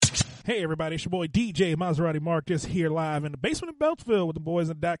Hey everybody, it's your boy DJ Maserati Marcus here live in the basement of Beltsville with the boys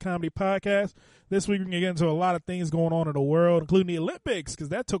in the Comedy Podcast. This week we're going to get into a lot of things going on in the world, including the Olympics, because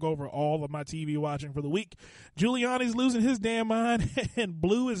that took over all of my TV watching for the week. Giuliani's losing his damn mind, and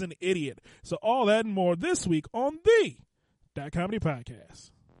Blue is an idiot. So all that and more this week on the Comedy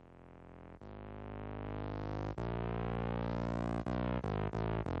Podcast.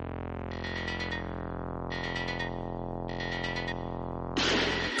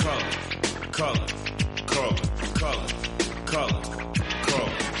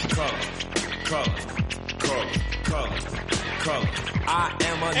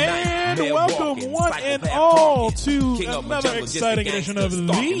 And welcome one and all to another exciting edition of the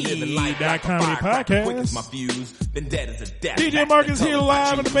Comedy Podcast. DJ Marcus here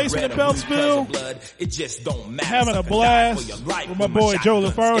live in the basement of Beltsville, having a blast with my boy Joe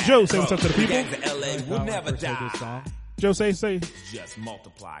LaFaro. Joe, say what's up to the people. Joe, say. Just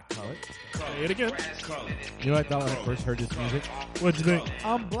multiply color. Say it again. You know what I thought when I first heard this music? What'd you think?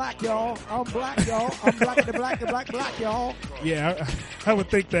 I'm black, y'all. I'm black, y'all. I'm black, y'all. Yeah, I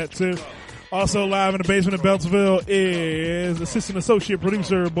would think that too. Also live in the basement of Beltsville is assistant associate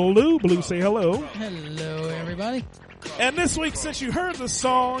producer Blue. Blue, say hello. Hello, everybody. And this week, since you heard the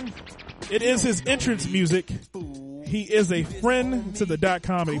song, it is his entrance music. He is a friend to the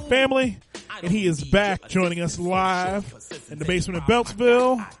Comedy family, and he is back joining us live in the basement of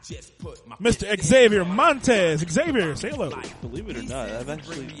Beltsville. Mr. Xavier Montez. Xavier, say hello. Believe it or not, I've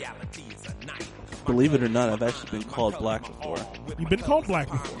actually been called black before. You've been called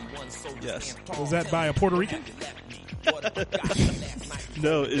black before? Yes. Was that by a Puerto Rican?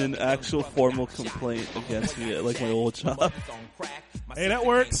 No, in an actual formal complaint against me at like my old job. Hey, that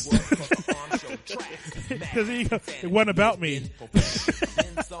works. Because it wasn't about me.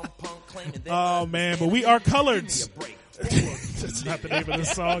 Oh man, but we are coloreds. That's not the name of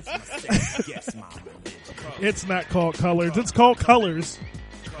this song. It's not called Coloreds. It's called Colors.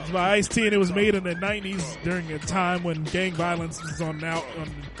 It's by Ice-T, and it was made in the 90s during a time when gang violence was on a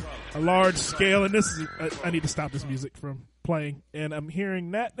large scale. And this is, I need to stop this music from playing. And I'm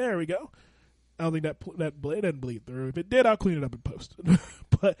hearing that. There we go. I don't think that didn't bleed through. If it did, I'll clean it up in post.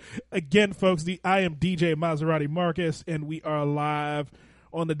 But again, folks, I am DJ Maserati Marcus, and we are live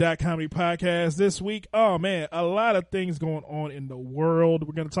on the Comedy Podcast this week. Oh man, a lot of things going on in the world.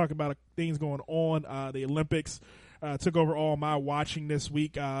 We're going to talk about things going on. The Olympics took over all my watching this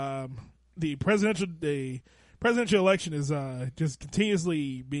week. The presidential election is just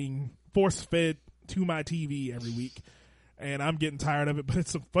continuously being force fed to my TV every week. And I'm getting tired of it, but it's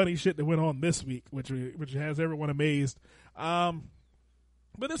some funny shit that went on this week, which has everyone amazed. But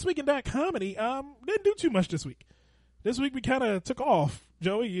this week in Comedy, didn't do too much this week. This week we kind of took off.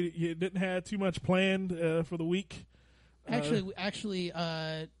 Joey, you didn't have too much planned for the week. Actually,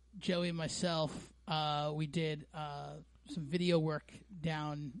 Joey and myself, we did some video work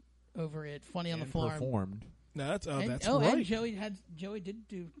down over at Funny on the Farm. Performed. No, that's right. And Joey did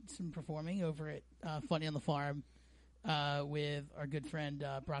do some performing over at Funny on the Farm. With our good friend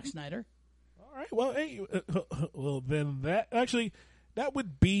Brock Snyder. All right. Well, hey, then that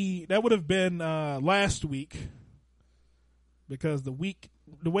would have been last week, because the way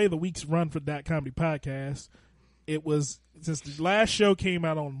the weeks run for that Comedy Podcast, it was, since the last show came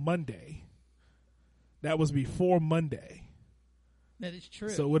out on Monday, that was before Monday. That is true.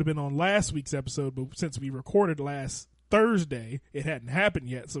 So it would have been on last week's episode, but since we recorded last Thursday, it hadn't happened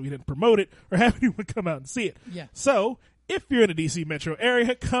yet, so we didn't promote it or have anyone come out and see it. Yeah. So if you're in the DC metro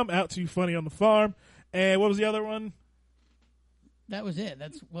area, come out to Funny on the Farm. And what was the other one? That was it.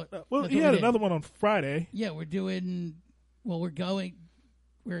 That's what. He had another one on Friday. Yeah, we're doing. Well, we're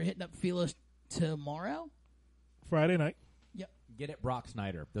hitting up Felis tomorrow. Friday night. Yep. Get at Brock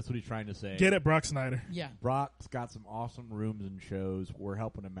Snyder. That's what he's trying to say. Get at Brock Snyder. Yeah. Brock's got some awesome rooms and shows. We're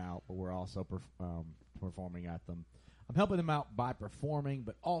helping him out, but we're also performing at them. I'm helping them out by performing,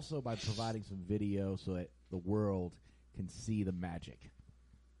 but also by providing some video so that the world can see the magic.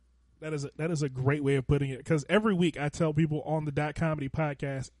 That is a great way of putting it, because every week I tell people on the Comedy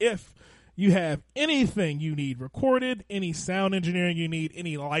Podcast, if you have anything you need recorded, any sound engineering you need,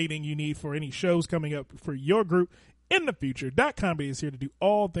 any lighting you need for any shows coming up for your group in the future, Comedy is here to do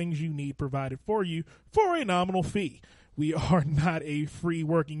all things you need provided for you for a nominal fee. We are not a free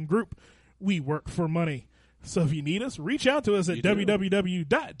working group. We work for money. So if you need us, reach out to us at www.comedy.us.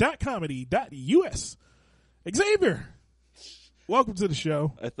 Xavier, welcome to the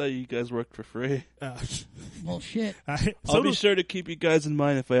show. I thought you guys worked for free. Well, shit. I'll be sure to keep you guys in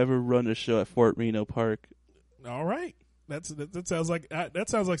mind if I ever run a show at Fort Reno Park. All right. That sounds like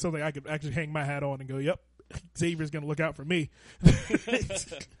something I could actually hang my hat on and go, yep, Xavier's going to look out for me.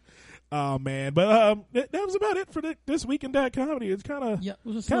 Oh man, but that was about it for this week in Dad Comedy. It's kind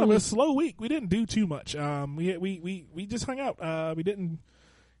of a slow week. We didn't do too much. We just hung out. We didn't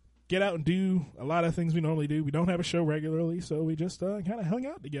get out and do a lot of things we normally do. We don't have a show regularly, so we just kind of hung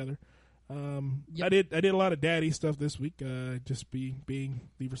out together. I did a lot of daddy stuff this week. Just being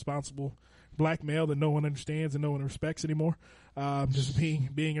the responsible black male that no one understands and no one respects anymore. Just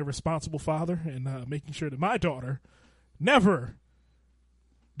being a responsible father and making sure that my daughter never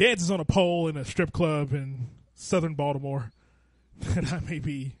dances on a pole in a strip club in southern Baltimore that I may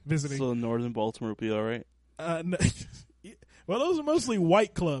be visiting. So northern Baltimore will be all right? No, well, those are mostly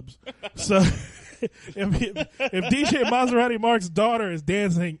white clubs. So if DJ Maserati Mark's daughter is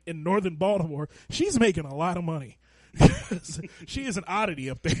dancing in northern Baltimore, she's making a lot of money. She is an oddity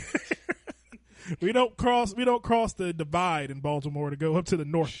up there. We don't cross the divide in Baltimore to go up to the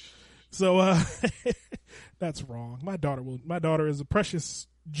north. So that's wrong. My daughter is a precious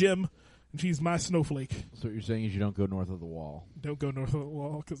gem, and she's my snowflake. So what you're saying is you don't go north of the wall. Don't go north of the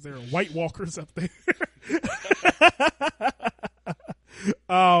wall because there are white walkers up there.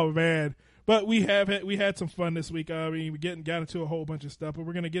 Oh man. But we had some fun this week. I mean, got into a whole bunch of stuff, but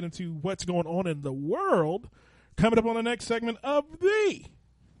we're going to get into what's going on in the world coming up on the next segment of the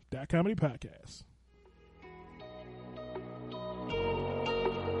Dot Comedy Podcast.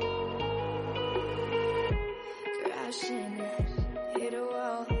 Crashing, hit a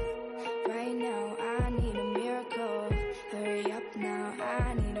wall. Right now, I need a miracle. Hurry up now,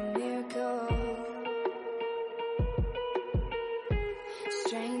 I need a miracle.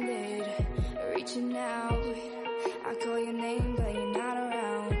 Stranded, reaching out. I call your name, but you're not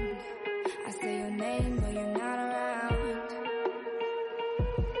around. I say your name, but you're not around.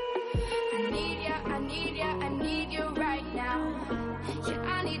 I need ya, I need ya, I need you right now. Yeah,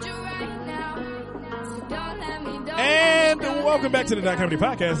 I need you right now. So don't let me, And welcome back to the Dot Comedy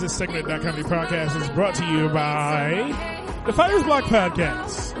Podcast. This segment of the Dot Comedy Podcast is brought to you by the Fighters Block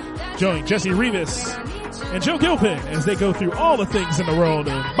Podcast. Join Jesse Rivas and Joe Gilpin as they go through all the things in the world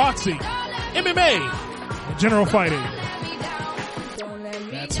of boxing, MMA, and general fighting.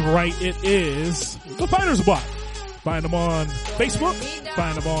 That's right, it is the Fighters Block. Find them on Facebook,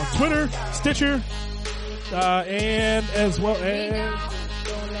 find them on Twitter, Stitcher, and as well as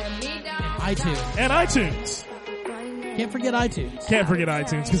iTunes. And iTunes. Can't forget iTunes. Can't forget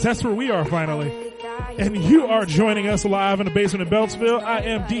iTunes, because that's where we are finally. And you are joining us live in the basement in Beltsville. I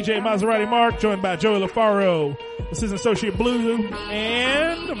am DJ Maserati Mark, joined by Joey LaFaro, Assistant Associate Blue,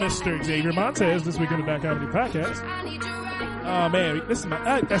 and Mr. Xavier Montez this week on the Dot Comedy Podcast. Oh man, this is my,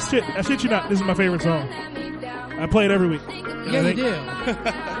 I shit you not, this is my favorite song. I play it every week. Yeah, you do.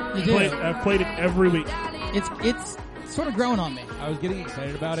 You do. I've played it every week. It's sort of growing on me. I was getting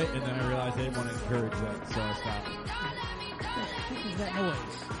excited about it, and then I realized I didn't want to encourage that, so I stopped. What is that noise?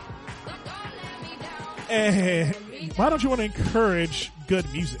 Why don't you want to encourage good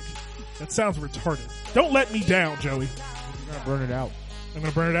music? That sounds retarded. Don't let me down, Joey. You're gonna burn it out. I'm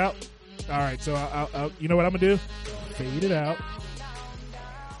gonna burn it out. All right, so I'll you know what I'm gonna do? Fade it out.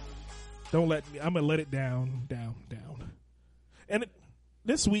 Don't let me. I'm gonna let it down. And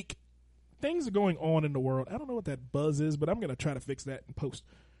this week, things are going on in the world. I don't know what that buzz is, but I'm gonna try to fix that in post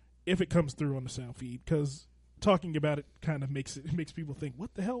if it comes through on the sound feed, because talking about it kind of makes people think,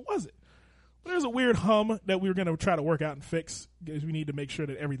 what the hell was it? But there's a weird hum that we're going to try to work out and fix, because we need to make sure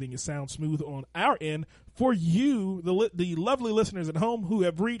that everything is sound smooth on our end for you, the lovely listeners at home, who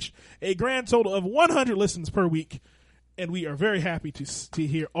have reached a grand total of 100 listens per week, and we are very happy to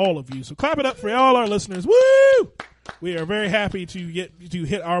hear all of you. So clap it up for all our listeners. Woo! We are very happy to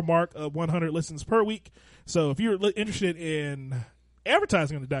hit our mark of 100 listens per week. So if you're interested in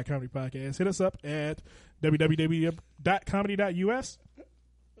advertising on the Dot Comedy Podcast, hit us up at www.comedy.us,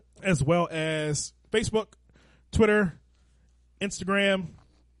 as well as Facebook, Twitter, Instagram.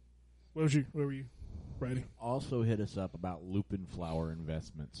 What were you writing? Also hit us up about Lupin Flower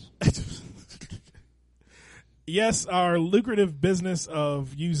Investments. Yes, our lucrative business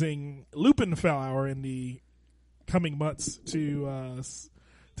of using lupin flower in the coming months to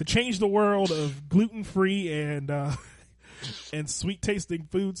change the world of gluten-free and sweet tasting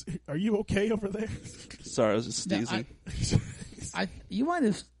foods. Are you okay over there? Sorry, I was just sneezing. You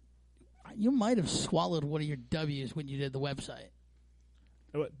might have swallowed one of your W's when you did the website.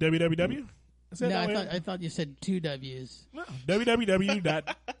 What, www? I thought you said two W's. No,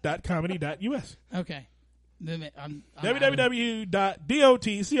 www.comedy.us. Okay.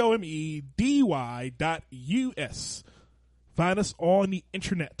 www.dotcomedy.us. Find us on the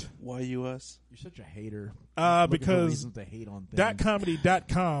internet. Why US? You're such a hater. Because to hate on things.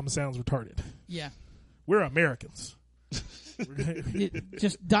 .comedy.com sounds retarded. Yeah. We're Americans.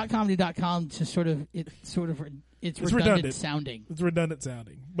 Just .comedy.com to it's redundant sounding. It's redundant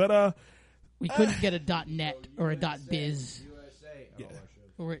sounding. But we couldn't get a .net or a .biz. Yeah.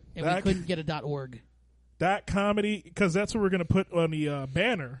 And we couldn't get a .org. .comedy, because that's what we're going to put on the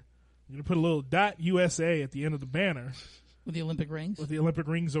banner. You're going to put a little .usa at the end of the banner. With the Olympic rings? With the Olympic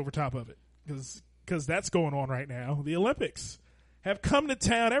rings over top of it. Because that's going on right now. The Olympics have come to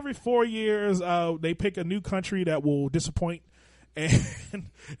town every 4 years. They pick a new country that will disappoint, and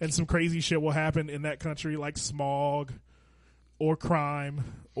some crazy shit will happen in that country, like smog or crime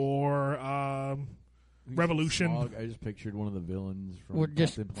or revolution. Smog, I just pictured one of the villains from or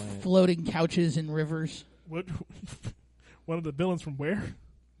just Captain Planet. Floating couches in rivers. What? One of the villains from where?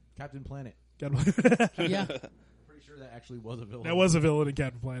 Captain Planet. Yeah. Pretty sure that actually was a villain. That was a villain in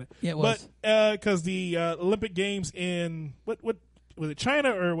Captain Planet. Yeah, it was. But because the Olympic Games in what was it,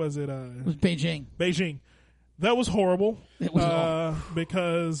 China or was it? It was Beijing. Beijing. That was horrible. It was awful.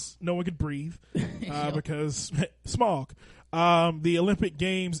 Because no one could breathe. Because smog. The Olympic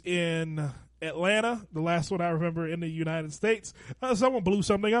Games in Atlanta, the last one I remember in the United States, someone blew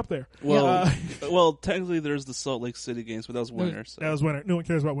something up there. Well, technically there's the Salt Lake City Games, but that was winter. So. That was winter. No one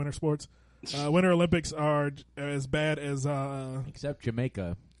cares about winter sports. Winter Olympics are as bad as except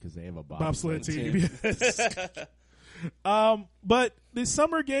Jamaica, because they have a bobsled team. But the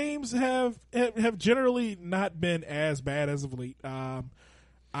summer games have generally not been as bad as of late. I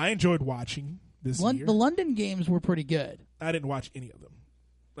enjoyed watching this year. The London games were pretty good. I didn't watch any of them.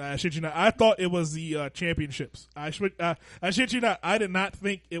 I shit you not. I thought it was the championships. I shit you not. I did not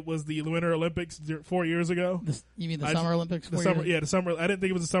think it was the Winter Olympics 4 years ago. You mean the Summer Olympics? The summer. I didn't think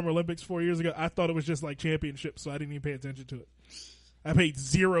it was the Summer Olympics 4 years ago. I thought it was just like championships, so I didn't even pay attention to it. I paid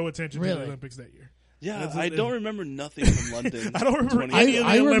zero attention to the Olympics that year. Yeah, I don't remember nothing from London. I don't remember any of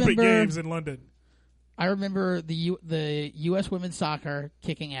the Olympic games in London. I remember the U.S. women's soccer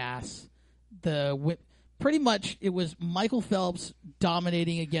kicking ass. Pretty much, it was Michael Phelps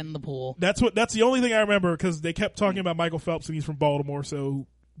dominating again in the pool. That's the only thing I remember, because they kept talking about Michael Phelps and he's from Baltimore, so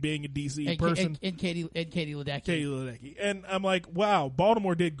being a DC person. And Katie Ledecky. Katie Ledecky. And I'm like, wow,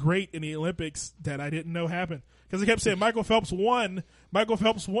 Baltimore did great in the Olympics that I didn't know happened. Because they kept saying Michael Phelps won,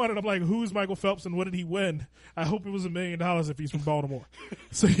 and I'm like, who's Michael Phelps and what did he win? I hope it was $1 million if he's from Baltimore,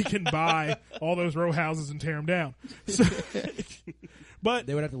 so he can buy all those row houses and tear them down. So, but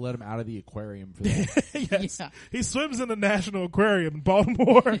they would have to let him out of the aquarium for that. Yes. Yeah. He swims in the National Aquarium in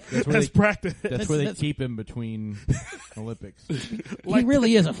Baltimore as practice. That's where they keep him between Olympics. He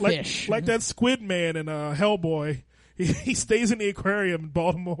really is a fish. Like that squid man in Hellboy. He stays in the aquarium in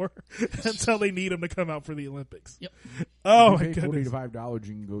Baltimore until they need him to come out for the Olympics. Yep. Oh, my goodness. $45,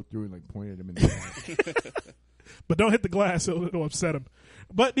 you can go through and point at him in the eye. But don't hit the glass, it'll upset him.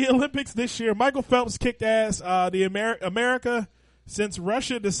 But the Olympics this year, Michael Phelps kicked ass. America, since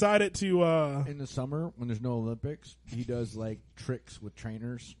Russia decided to... in the summer, when there's no Olympics, he does tricks with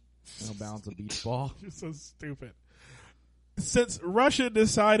trainers. He'll balance a beach ball. You're so stupid. Since Russia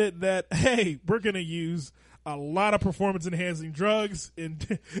decided that, hey, we're going to use a lot of performance-enhancing drugs, and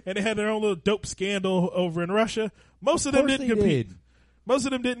they had their own little dope scandal over in Russia. Most of them didn't compete. Most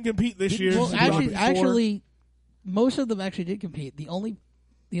of them didn't compete this year. Well, actually, most of them actually did compete. The only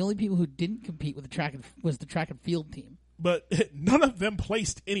people who didn't compete with was the track and field team. But none of them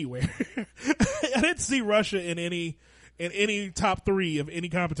placed anywhere. I didn't see Russia in any top three of any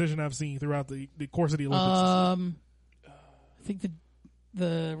competition I've seen throughout the course of the Olympics. I think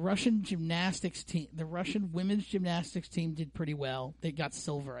the Russian gymnastics team, the Russian women's gymnastics team did pretty well. They got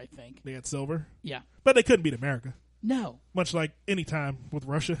silver, I think. They got silver? Yeah. But they couldn't beat America. No. Much like any time with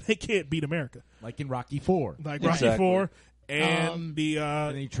Russia, they can't beat America. Like in Rocky IV. Like Rocky IV. And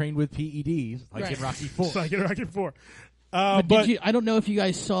and he trained with PEDs, like in Rocky IV. Like in Rocky IV. But I don't know if you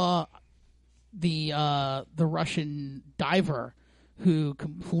guys saw the Russian diver who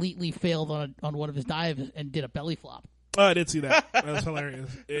completely failed on one of his dives and did a belly flop. Oh, I did see that. That was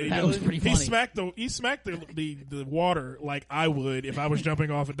hilarious. That was pretty funny. He smacked the water like I would if I was jumping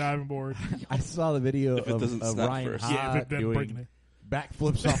off a diving board. I saw the video of Ryan Hott doing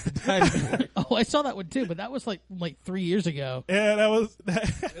backflips off the diving board. Oh, I saw that one too, but that was like 3 years ago. Yeah, that was.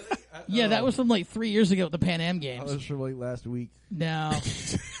 Yeah, that was from 3 years ago at the Pan Am Games. That was from last week. No,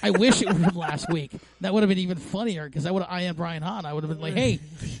 I wish it was from last week. That would have been even funnier because I am Brian Hahn. I would have been like, hey.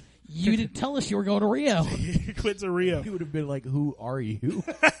 You didn't tell us you were going to Rio. He quit to Rio. He would have been like, who are you?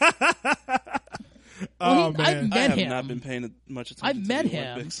 Oh, I've man. I met have him. not been paying much attention I've to met the him.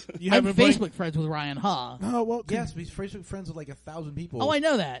 Olympics. You I'm haven't played- Facebook friends with Ryan Ha. Oh, well, Yes, he's Facebook friends with like 1,000 people. Oh, I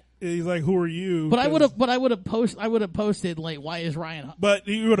know that. he's like, who are you? But I 'Cause- would have posted like, why is Ryan Ha? But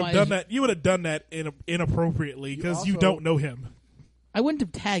you would Why have done is- that. You would have done that inappropriately because you also- don't know him. I wouldn't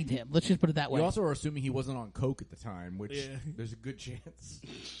have tagged him. Let's just put it that way. You also are assuming he wasn't on coke at the time, which Yeah. there's a good chance.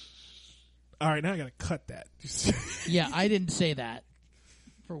 All right, now I gotta cut that. Yeah, I didn't say that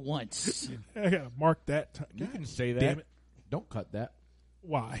for once. I gotta mark that. You can say that. Damn it! Don't cut that,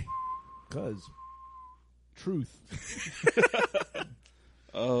 Why? because truth.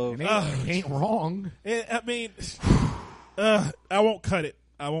 Oh, It ain't wrong. I mean, I won't cut it.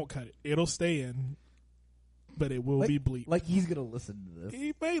 I won't cut it. It'll stay in, but it will be bleeped. Like he's gonna listen to this.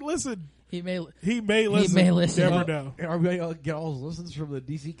 He may listen. He may. He may listen. may listen. Never know. Are we gonna get all his listens from the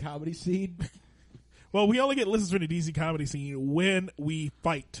DC comedy scene? Well, we only get listens from the DC comedy scene when we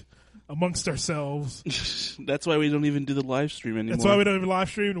fight amongst ourselves. that's why we don't even do the live stream anymore. That's why we don't even live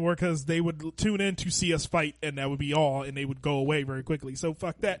stream anymore, because they would tune in to see us fight, and that would be all, and they would go away very quickly. So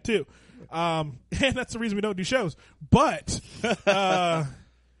fuck that too. And that's the reason we don't do shows. But the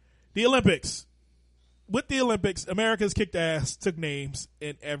Olympics. With the Olympics, America's kicked ass, took names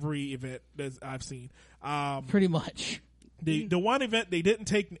in every event that I've seen. Pretty much. The one event they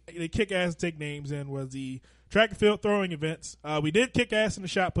kick ass take names in was the track and field throwing events. We did kick ass in the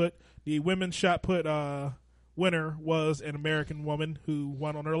shot put. The women's shot put winner was an American woman who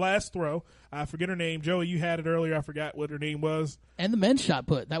won on her last throw. I forget her name. Joey, you had it earlier. I forgot what her name was. And the men's shot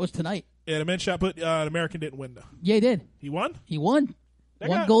put. That was tonight. Yeah, the men's shot put. An American didn't win though. Yeah, he did. He won. He won. That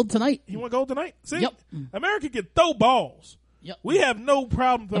Won guy- gold tonight. He won gold tonight. See, Yep. America can throw balls. Yep. We have no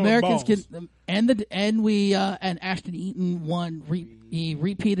problem throwing Americans balls. can, and Ashton Eaton won. He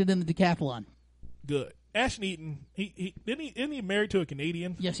repeated in the decathlon. Good. Ashton Eaton. He isn't he married to a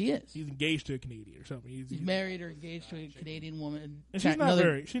Canadian? Yes, he is. He's engaged to a Canadian or something. He's married or engaged to a Canadian woman. And she's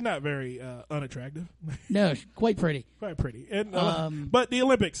not very unattractive. No, she's quite pretty. Quite pretty. And but the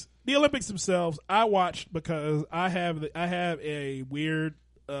Olympics themselves, I watched because I have a weird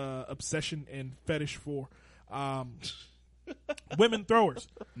obsession and fetish for women throwers.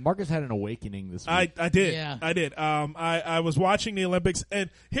 Marcus had an awakening this week. I did. Yeah. I did. I was watching the Olympics, and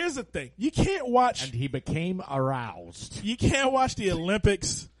here's the thing: you can't watch and he became aroused. the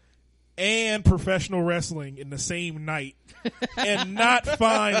Olympics and professional wrestling in the same night and not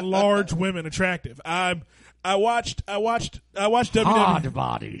find large women attractive. I watched WWE. Hard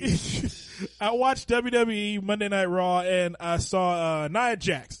bodies. I watched WWE Monday Night Raw, and I saw Nia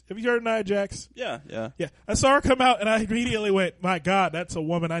Jax. Have you heard of Nia Jax? Yeah. Yeah, I saw her come out, and I immediately went, "My God, that's a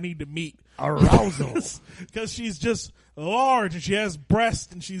woman I need to meet." Arousal. Because she's just large, and she has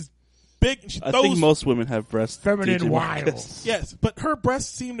breasts, and she's big, and she I throws. think most women have breasts. Feminine DJ wiles. Marcus. Yes, but her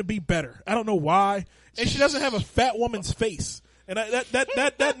breasts seem to be better. I don't know why, and she doesn't have a fat woman's face, and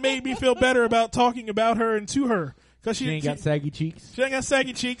that made me feel better about talking about her and to her. Because She ain't got saggy cheeks. She ain't got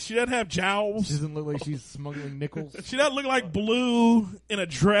saggy cheeks. She doesn't have jowls. She doesn't look like she's smuggling nickels. She doesn't look like Blue in a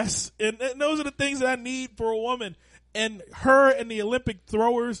dress. And those are the things that I need for a woman. And her and the Olympic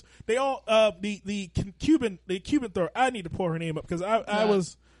throwers, they all the Cuban thrower. I need to pull her name up because I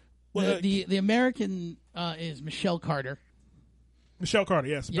was The American is Michelle Carter. Michelle Carter.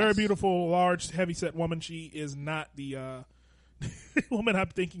 Yes, Yes. very beautiful, large, heavy-set woman. She is not the woman I'm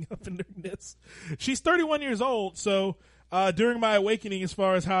thinking of in this. She's 31 years old, so during my awakening as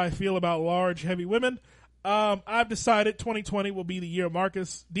far as how I feel about large, heavy women, I've decided 2020 will be the year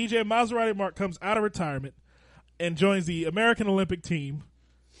Marcus. DJ Maserati Mark comes out of retirement and joins the American Olympic team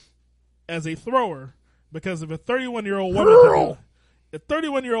as a thrower because if a 31-year-old woman can do it, a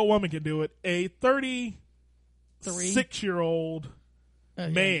 31-year-old woman can do it, a 36-year-old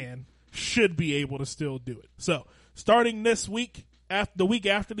man should be able to still do it. So, starting this week, the week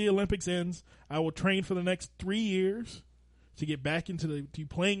after the Olympics ends, I will train for the next 3 years to get back into the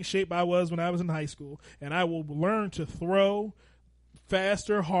playing shape I was when I was in high school, and I will learn to throw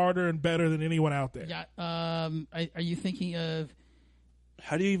faster, harder, and better than anyone out there. Yeah. Are you thinking of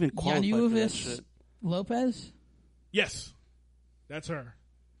How do you even qualify for that Yanuvis shit? Lopez? Yes, that's her.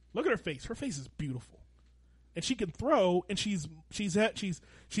 Look at her face. Her face is beautiful, and she can throw. And she's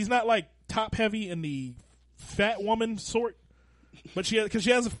not like top heavy in the fat woman sort, but she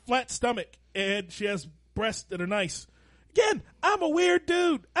has a flat stomach and she has breasts that are nice. Again, I'm a weird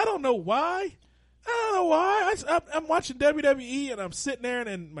dude. I don't know why. I'm watching WWE and I'm sitting there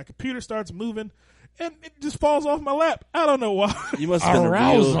and my computer starts moving and it just falls off my lap. I don't know why. You must have been a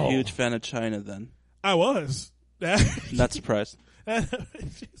Arousal. real huge fan of China then. I was. Not surprised.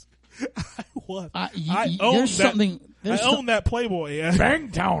 What? There's that. something. I own that Playboy. Yeah.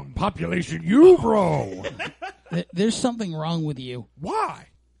 Bangtown population, you bro. There's something wrong with you. Why?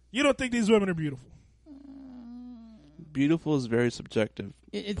 You don't think these women are beautiful? Beautiful is very subjective.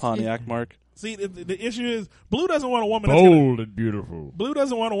 Pontiac Mark. See, the issue is Blue doesn't want a woman And beautiful. Blue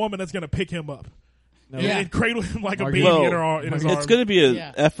doesn't want a woman that's going to pick him up. No. And cradle him like a baby Well, in his arms. It's going to be an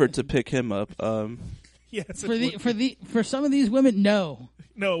Yeah. effort to pick him up. Yes, For some of these women, no.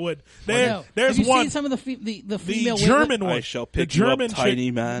 no, it would. No. There's Have you one. seen some of the female German one. I shall the pick you up, German tiny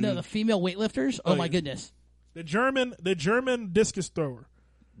chick, man. No, the female weightlifters. Oh, Oh, my yeah. goodness. The German discus thrower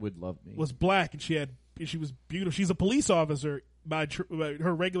Would love me. was black, and she was beautiful. She's a police officer by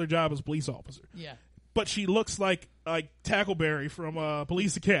her regular job as a police officer. Yeah. But she looks like Tackleberry from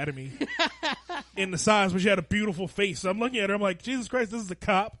Police Academy in the size, but she had a beautiful face. So I'm looking at her, I'm like, Jesus Christ, this is a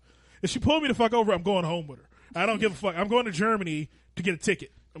cop. If she pulled me the fuck over, I'm going home with her. I don't give a fuck. I'm going to Germany to get a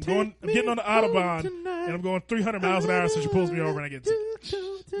ticket. I'm getting on the Autobahn, and I'm going 300 miles an hour, so she pulls me over and I get a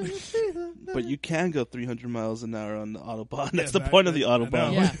ticket. But you can go 300 miles an hour on the Autobahn. Yes, That's the point of the I know.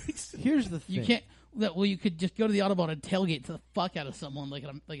 Autobahn. Yeah. Here's the thing. You can't. Well, you could just go to the Autobahn and tailgate to the fuck out of someone like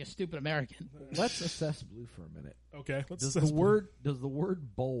a stupid American. Let's assess Blue for a minute. Okay. Let's Does assess the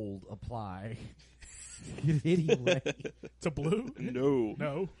word bold apply in any way? to Blue? No.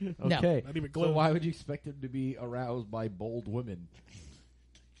 No. Okay. Not even So close. why would you expect him to be aroused by bold women?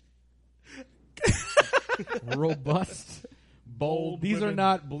 Robust, bold. These are women.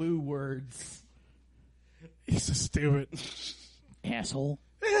 not Blue words. He's so stupid. Asshole.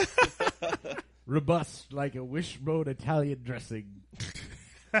 Robust, like a wishbone Italian dressing.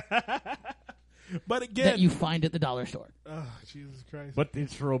 But again, That you find at the dollar store. oh, Jesus Christ. But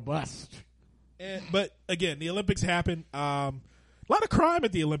it's robust. But again, the Olympics happen. A lot of crime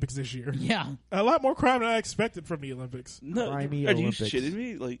at the Olympics this year. Yeah. A lot more crime than I expected from the Olympics. No, Grimy are Olympics. you shitting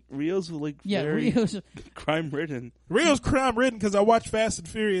me? Like Rio's Yeah. very Rio's. crime-ridden. Rio's crime ridden because I watched Fast and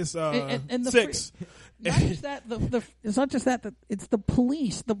Furious And the 6. Not just that. It's not just that. It's the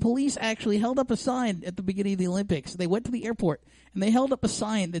police. The police actually held up a sign at the beginning of the Olympics. They went to the airport and they held up a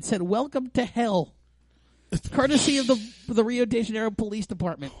sign that said "Welcome to Hell," courtesy of the Rio de Janeiro Police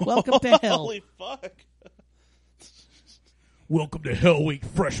Department. Welcome to hell. Holy fuck. Welcome to Hell Week,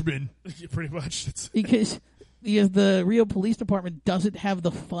 freshman. Pretty much. because the Rio Police Department doesn't have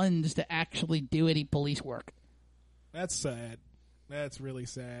the funds to actually do any police work. That's sad. That's really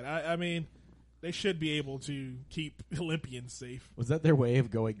sad. I mean, they should be able to keep Olympians safe. Was that their way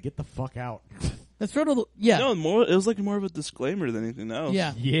of going, get the fuck out? That's sort of yeah. No, it was like more of a disclaimer than anything else.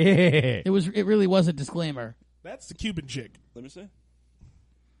 Yeah. Yeah. It really was a disclaimer. That's the Cuban chick. Let me see.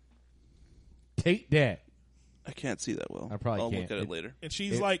 Take that. I can't see that well. I probably I'll can't. look at it later. And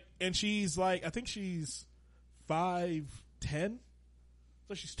she's like, I think she's 5'10".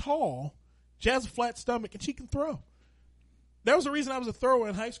 So she's tall. She has a flat stomach, and she can throw. That was the reason I was a thrower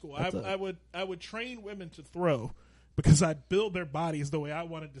in high school. I would train women to throw because I'd build their bodies the way I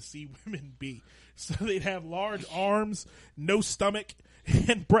wanted to see women be. So they'd have large arms, no stomach,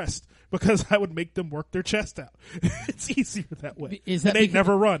 and breast because I would make them work their chest out. It's easier that way. Is that and they'd because-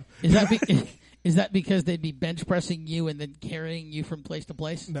 never run. Is that because they'd be bench pressing you and then carrying you from place to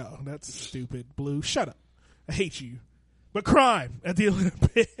place? No, that's stupid. Blue, shut up. I hate you. But crime at the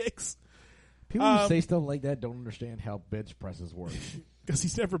Olympics. People who say stuff like that don't understand how bench presses work. Because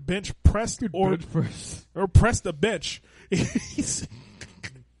he's never bench pressed or bench press. or pressed a bench.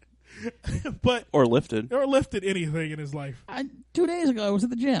 But Or lifted. or lifted anything in his life. 2 days ago, I was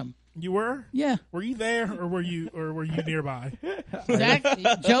at the gym. You were? Yeah, Were you there or were you nearby?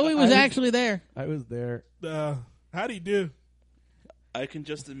 Joey was actually there. I was there. How do you do? I can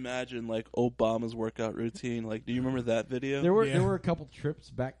just imagine like Obama's workout routine. Like, do you remember that video? There Yeah. were a couple trips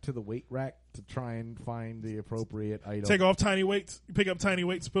back to the weight rack to try and find the appropriate item. Take off tiny weights. You pick up tiny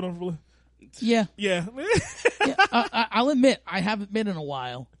weights, put on Blue. Yeah, Yeah. yeah. I'll admit I haven't been in a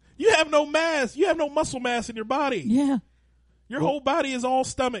while. You have no mass. You have no muscle mass in your body. Yeah, Your whole body is all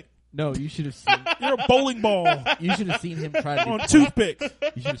stomach. No, you should have seen. You're a bowling ball You should have seen him try to do on planks. toothpicks.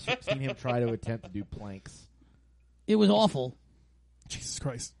 You should have seen him try to attempt to do planks. it was awful. Jesus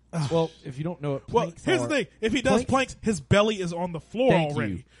Christ. Well, if you don't know what Well, planks here's are, the thing. If he does planks, his belly is on the floor Thank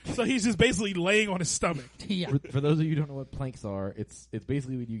already. So he's just basically laying on his stomach. Yeah, For those of you who don't know what planks are, it's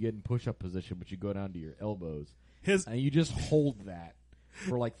basically when you get in push-up position, but you go down to your elbows, His and you just hold that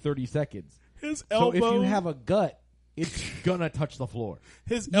for like 30 seconds. his So elbow if you have a gut, it's gonna touch the floor.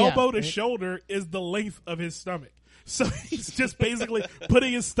 his Yeah. elbow to shoulder is the length of his stomach. So he's just basically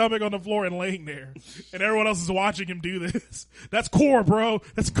putting his stomach on the floor and laying there. And everyone else is watching him do this. That's core, bro.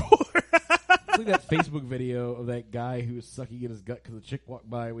 That's core. It's like that Facebook video of that guy who was sucking in his gut because the chick walked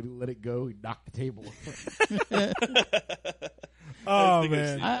by. When he let it go, he knocked the table. Oh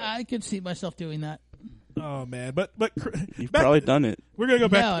man, I could see myself doing that. oh man, but You've back- probably done it. We're gonna go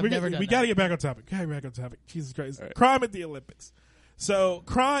back. No, I've never done we that. got to get back on topic. Jesus Christ, All right. crime at the Olympics. So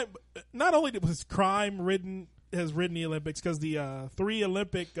crime, not only was crime has ridden the Olympics because the 3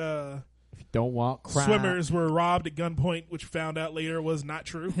 Olympic Don't want crime. swimmers were robbed at gunpoint, which found out later was not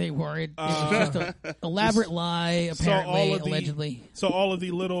true. They weren't. It was just an elaborate lie, apparently, allegedly. So all of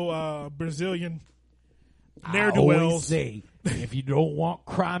the little Brazilian I ne'er do always wells. say, if you don't want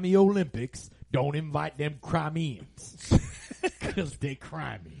crimey Olympics, don't invite them Crimeans. Because they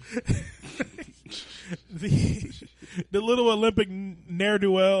crimey. The little Olympic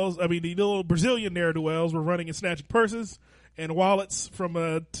ne'er-do-wells, the little Brazilian ne'er-do-wells were running and snatching purses and wallets from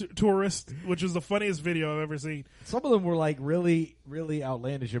a tourist, which is the funniest video I've ever seen. Some of them were like really, really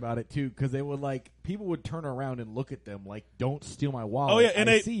outlandish about it too, because they would people would turn around and look at them like, "Don't steal my wallet." Oh yeah, and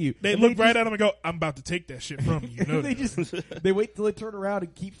I they see you. They And look right just- at him and go, "I'm about to take that shit from you." You know they that. they wait till they turn around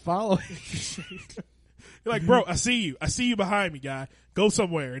and keep following. You're like, "Bro, I see you behind me, guy. Go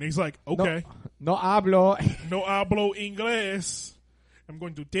somewhere." And he's like, "Okay, No hablo. no hablo inglés. I'm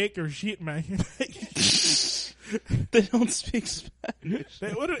going to take your shit, man." They don't speak Spanish.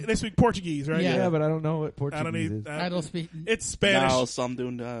 They speak Portuguese, right? Yeah. Yeah, but I don't know what I don't Portuguese need. is. I don't speak. It's Spanish. Now some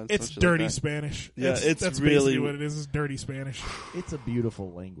doing that. It's something dirty like that. Spanish. Yeah, it's that's really- basically what it is. It's dirty Spanish. It's a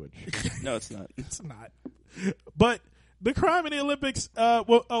beautiful language. No, it's not. It's not. But the crime in the Olympics,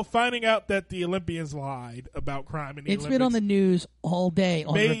 finding out that the Olympians lied about crime in the It's Olympics. been on the news all day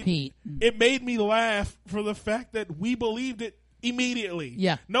on repeat. It made me laugh for the fact that we believed it immediately.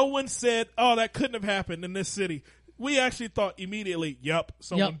 Yeah. No one said, "Oh, that couldn't have happened in this city." We actually thought immediately, "Yup,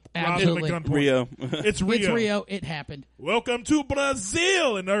 someone Yep, robbed him at absolutely. gunpoint." Rio. It's Rio. It's Rio. It happened. Welcome to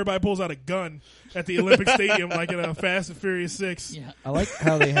Brazil, and everybody pulls out a gun at the Olympic Stadium, like in a Fast and Furious 6. Yeah. I like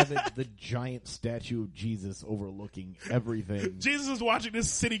how they have the giant statue of Jesus overlooking everything. Jesus is watching this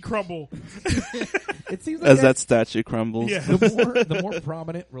city crumble. It seems like As that statue crumbles. Yeah. the more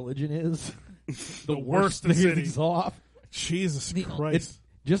prominent religion is, The worst the city. it's off. Jesus The- Christ. It's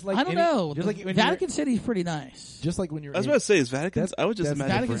just like I don't any- know. Just like when Vatican City's pretty nice. just like when you're I was in- about to say, is Vatican? That's- I would just that's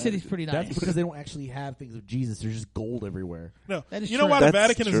imagine. Vatican City's pretty nice. That's because they don't actually have things of Jesus. There's just gold everywhere. No. That is You know true. why the That's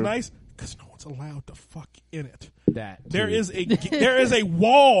Vatican is true. nice? Because no one's allowed to fuck in it. That There too. is a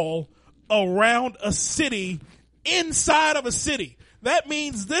wall around a city inside of a city. That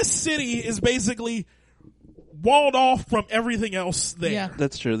means this city is basically walled off from everything else there. Yeah.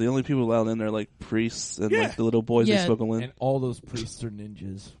 That's true. The only people allowed in there are like priests and Yeah. like the little boys Yeah. they smuggle in. and all those priests are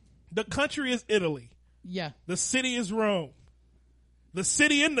ninjas. The country is Italy. Yeah. The city is Rome. The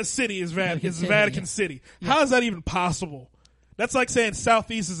city in the city is Vatican City, Vatican yeah. City. How is that even possible? That's like saying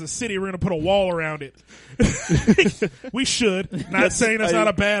Southeast is a city. We're going to put a wall around it. We should. Not saying that's not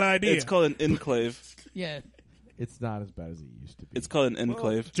a bad idea. It's called an enclave. Yeah. It's not as bad as it used to be. It's called an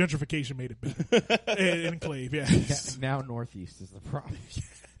enclave. Gentrification made it better. An enclave, yeah. Now Northeast is the problem.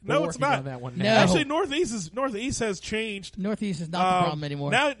 No, We're it's working not. on that one No. now. Actually, Northeast has changed. Northeast is not the problem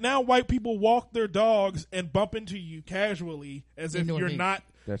anymore. Now white people walk their dogs and bump into you casually as In if you're Northeast. not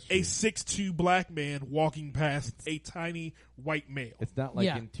That's a true. 6'2" black man walking past a tiny white male. It's not like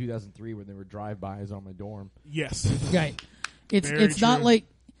Yeah. in 2003 when there were drive-bys on my dorm. Yes. Right. It's Very it's not true. like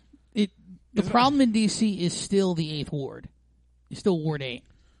it. The problem in DC is still the 8th Ward. It's still Ward 8.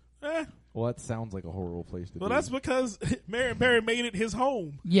 Well, that sounds like a horrible place to Well, be. that's because Marion Barry made it his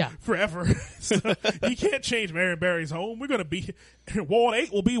home Yeah. forever. So you can't change Marion Barry's home. We're going to be Ward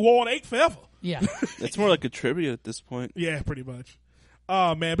 8 will be Ward 8 forever. Yeah. It's more like a trivia at this point. Yeah, pretty much.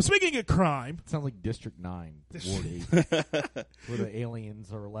 Oh man, but speaking of crime, It sounds like District 9, Ward 8, where the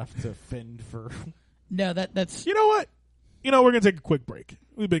aliens are left to fend for... No, that's you know what? We're gonna take a quick break.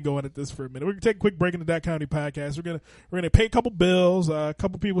 We've been going at this for a minute. We're gonna take a quick break in the That Comedy Podcast. We're gonna pay a couple bills. A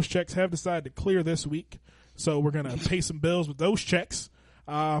couple people's checks have decided to clear this week, so we're gonna pay some bills with those checks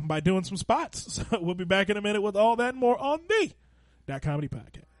by doing some spots. So we'll be back in a minute with all that and more on the That Comedy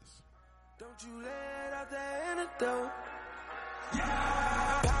Podcast. Don't you let out the antidote.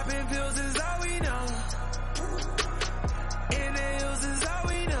 Popping pills is all we know. In the hills is all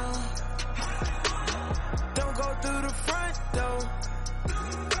we know. Don't go through the front door.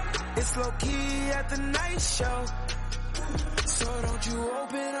 It's low key at the night show. So don't you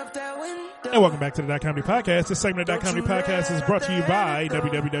open up that window. And welcome back to the That Comedy Podcast. This segment of That Comedy Podcast is brought to you by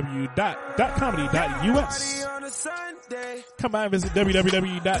www.comedy.us. On a Sunday. Come by and visit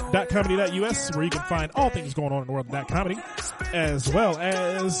www.comedy.us where you can find all things going on in the world of that comedy, as well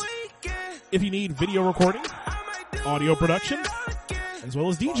as if you need video recording, audio production, as well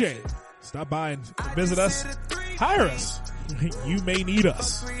as DJing. Stop by and visit us. Hire us. You may need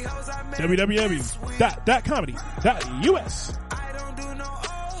us. www.comedy.us.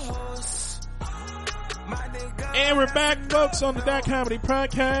 And we're back, folks, on the Dot Comedy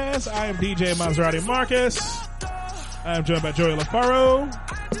Podcast. I am DJ Maserati Marcus. I am joined by Joey LaFaro.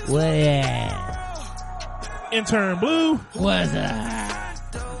 Intern Blue. What's up?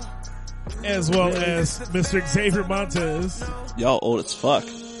 As well as Mr. Xavier Montez. Y'all old as fuck.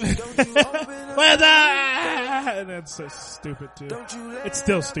 What's up? That's so stupid, too. It's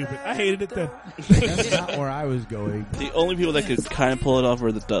still stupid. I hated it then. That's not where I was going. The only people that could kind of pull it off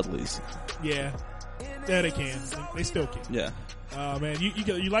were the Dudleys. Yeah. Yeah, they can. They still can. Yeah. Man,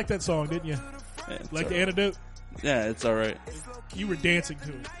 you liked that song, didn't you? Yeah, it's Like all the right. antidote? Yeah, it's alright. You were dancing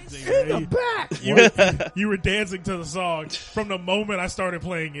to it. Xavier. In the back. You were dancing to the song. From the moment I started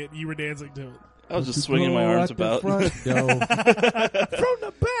playing it, you were dancing to it. I was just swinging my arms about. No. From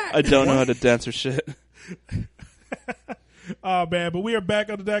the back. I don't know how to dance or shit. Oh, man, but we are back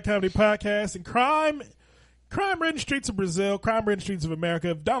on the Dot Comedy Podcast. And crime-ridden streets of Brazil, crime-ridden streets of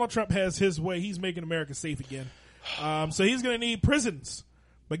America. If Donald Trump has his way, he's making America safe again. So he's going to need prisons.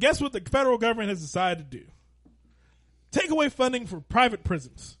 But guess what the federal government has decided to do? Take away funding for private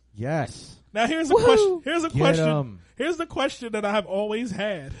prisons. Yes. Now here's a question. Here's a Get question. 'em. Here's the question that I have always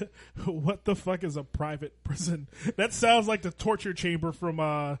had. What the fuck is a private prison? That sounds like the torture chamber from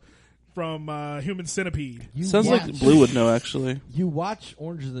Human Centipede. Sounds like Blue would know, actually. You watch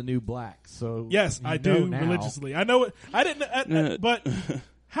Orange is the New Black, so Yes, you I know do now. religiously. I know it. I didn't. But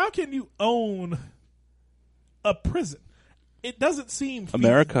how can you own a prison? It doesn't seem feasible.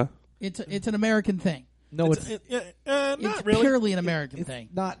 America. It's an American thing. No, Not It's really. purely an American thing.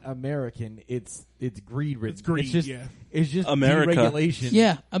 not American. It's greed ridden. It's greed, just, yeah. It's just America. deregulation.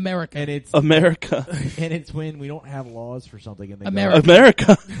 Yeah, America. And it's America. and it's when we don't have laws for something and they America.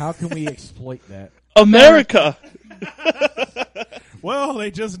 America. go, how can we exploit that? America. Well, they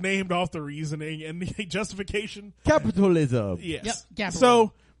just named off the reasoning and the justification. Capitalism. Yes. Yep, capitalism.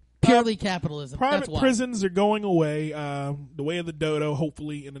 So Purely capitalism. private That's why. prisons are going away. The way of the dodo.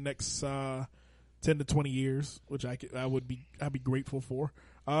 Hopefully, in the next 10 to 20 years, which I'd be grateful for.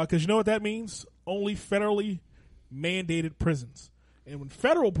 Because you know what that means? Only federally mandated prisons. And when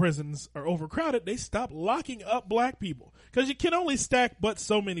federal prisons are overcrowded, they stop locking up black people. Because you can only stack but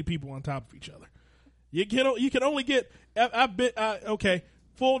so many people on top of each other. You can only get. Okay.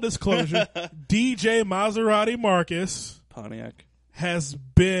 Full disclosure: DJ Maserati Marcus Pontiac. has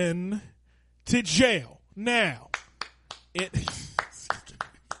been to jail. Now,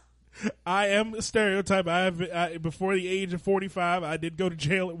 I am a stereotype. Before the age of 45, I did go to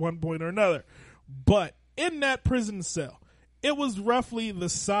jail at one point or another. But in that prison cell, it was roughly the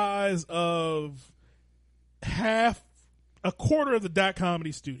size of a quarter of the Dot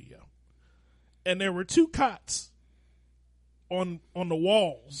Comedy studio. And there were 2 cots on the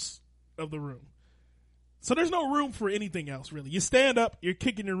walls of the room. So there's no room for anything else, really. You stand up, you're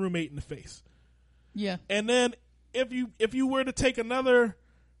kicking your roommate in the face. Yeah. And then if you were to take another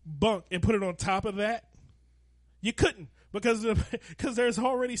bunk and put it on top of that, you couldn't because there's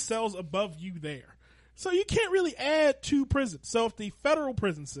already cells above you there. So you can't really add 2 prisons. So if the federal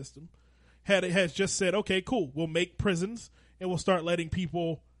prison system has just said, okay, cool, we'll make prisons and we'll start letting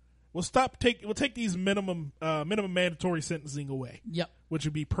people, we'll take these minimum mandatory sentencing away. Yep. Which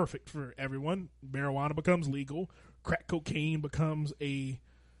would be perfect for everyone. Marijuana becomes legal. Crack cocaine becomes a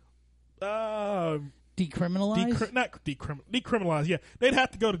Decriminalized? decriminalized. Yeah, they'd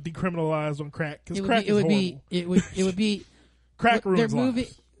have to go to decriminalized on crack because crack it would is horrible. it would be Crack they're ruins moving.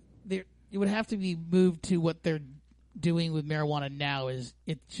 lives. It would have to be moved to what they're doing with marijuana now. It's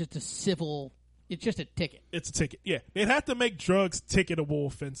just a ticket. It's a ticket. Yeah, they'd have to make drugs ticketable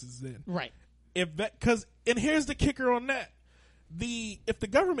offenses then. Right. And here's the kicker on that: if the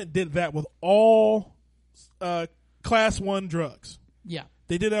government did that with all class 1 drugs, Yeah.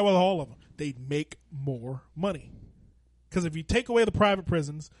 they did that with all of them, they'd make more money. Because if you take away the private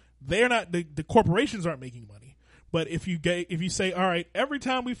prisons, they're not the corporations aren't making money. But if you say, all right, every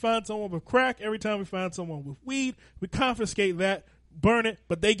time we find someone with crack, every time we find someone with weed, we confiscate that, burn it,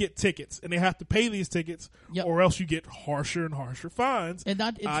 but they get tickets and they have to pay these tickets, Yep. or else you get harsher and harsher fines, And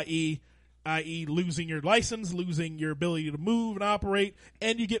not i.e., losing your license, losing your ability to move and operate,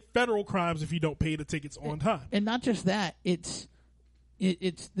 and you get federal crimes if you don't pay the tickets on time. And not just that, it's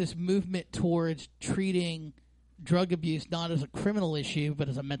this movement towards treating drug abuse not as a criminal issue but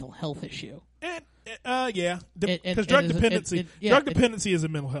as a mental health issue. And yeah, because And drug is it- dependency, drug dependency is a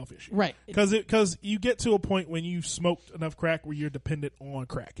mental health issue, Right. Because you get to a point when you've smoked enough crack where you're dependent on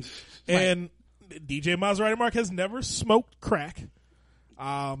crack, and DJ Maserati Mark has never smoked crack.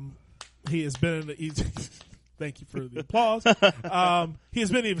 He has been thank you for the applause. He has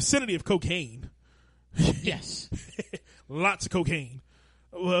been in the vicinity of cocaine. Yes. Lots of cocaine.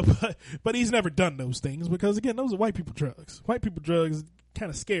 But he's never done those things because, again, those are white people drugs. White people drugs kind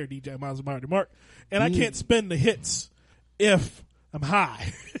of scare DJ Miles Marty Mark. And I can't spend the hits if I'm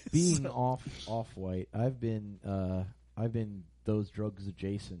high. Being off white, I've been those drugs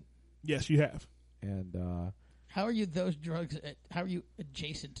adjacent. Yes, you have. And How are you those drugs? How are you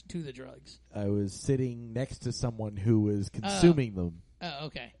adjacent to the drugs? I was sitting next to someone who was consuming them. Oh,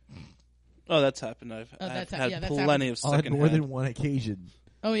 okay. Oh, that's happened. I've that's had plenty happened. of On secondhand. more than one occasion.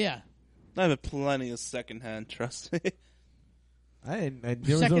 Oh, yeah. I've had plenty of secondhand. Trust me. There was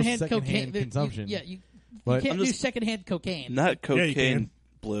no Secondhand secondhand cocaine. consumption. You But can't I'm do just- secondhand cocaine. Not Yeah, cocaine, you can.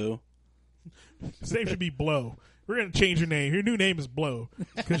 blue. His name should be Blow. We're going to change your name. Your new name is Blow.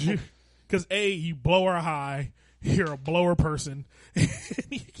 Because A, you blow her high. You're a blower person.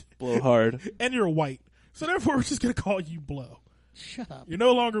 Blow hard. And you're white. So therefore, we're just going to call you Blow. Shut up. You're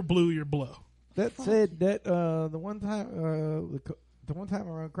no longer blue, you're Blow. That said, that the one time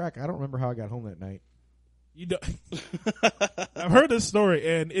around crack, I don't remember how I got home that night. You know, I've heard this story,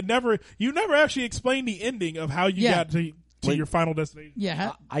 and you never actually explained the ending of how you got to your final destination.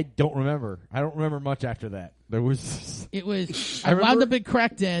 Yeah. I don't remember. I don't remember much after that. There was. It was. I I wound remember- up in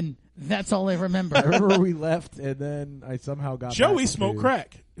crack den. That's all I remember. I remember we left, and then I somehow got. Joey back smoked to-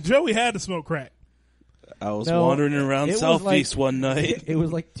 crack. Joey had to smoke crack. I was No, wandering around it was Southeast like- one night. It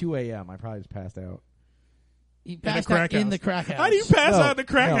was like 2 a.m. I probably just passed out. He the passed crack out in house. the crack house. How do you pass out in the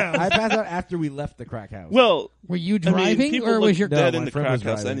crack no, house? I passed out after we left the crack house. Well, Were you I driving, mean, people or look was your? dead No, in my the friend crack was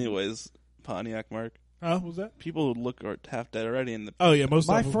house, driving. anyways. Pontiac, Mark. What was that? People who look are half dead already in the. Oh yeah, most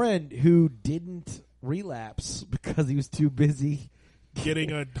my of them friend who didn't relapse because he was too busy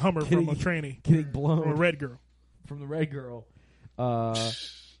getting a Hummer from a tranny, getting from a blown red girl. from the red girl.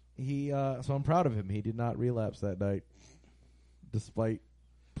 So I'm proud of him. He did not relapse that night, despite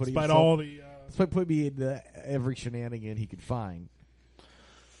putting Despite himself- all the. despite putting me in every shenanigan he could find.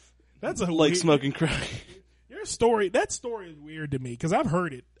 That's a Like weird- smoking crack. Your story. That story is weird to me because I've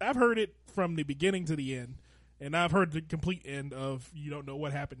heard it. I've heard it from the beginning to the end, and I've heard the complete end of you don't know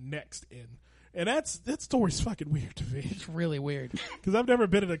what happened next end. And that story's fucking weird to me It's really weird. because I've never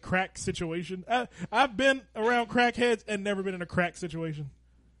been in a crack situation. I've been around crackheads and never been in a crack situation.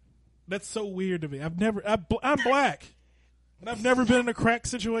 That's so weird to me. I'm black, and I've never been in a crack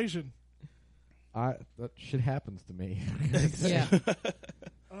situation. That shit happens to me. Yeah.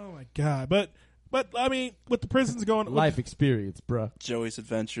 Oh my god! But I mean, with the prisons going, Life experience, bruh. Joey's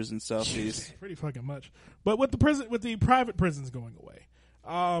adventures in Southeast. pretty fucking much. But with the private prisons going away,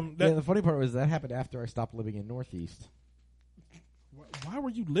 The funny part was that happened after I stopped living in Northeast why were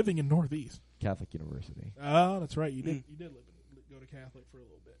you living in Northeast? Catholic University. Oh, that's right. You did. You did go to Catholic for a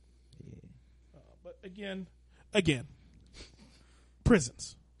little bit. Yeah. But again,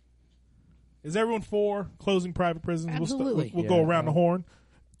 prisons. Is everyone for closing private prisons? Absolutely. We'll go Yeah, around the horn.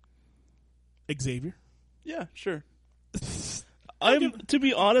 Xavier. Yeah, sure. To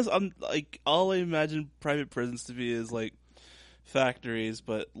be honest, I'm like all I imagine private prisons to be is like factories,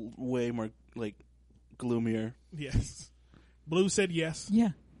 but way more like gloomier. Yes. Blue said yes. Yeah.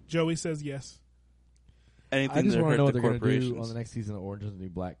 Joey says yes. Anything I just to want to hurt know what the they're going to do corporations. on the next season of Orange is the New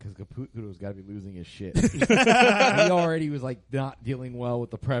Black because Caputo's got to be losing his shit. He already was like not dealing well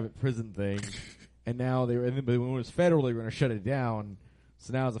with the private prison thing, and now but when it was federal, they were going to shut it down.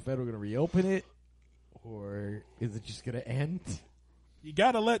 So now is the federal going to reopen it, or is it just going to end? You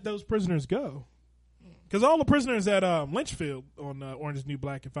got to let those prisoners go. Because all the prisoners at Lynchfield on Orange is the New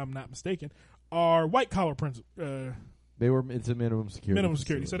Black, if I'm not mistaken, are white-collar prisoners. It's a minimum security. Minimum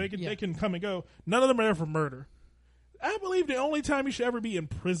security. So they can come and go. None of them are there for murder. I believe the only time you should ever be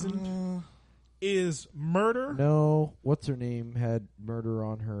imprisoned is murder. No, what's her name had murder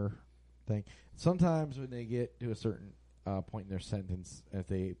on her thing. Sometimes when they get to a certain point in their sentence, if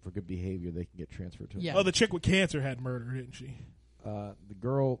they for good behavior, they can get transferred to. Yeah. Oh, the chick with cancer had murder, didn't she?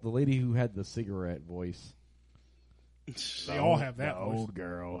 The lady who had the cigarette voice. They all have that The voice. old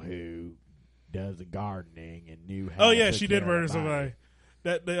girl who does the gardening and knew how. Oh to yeah, take she did care murder of the body. somebody.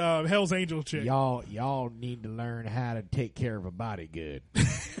 That the Hell's Angel chick. Y'all need to learn how to take care of a body good.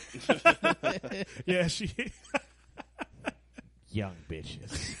 Yeah, she. Young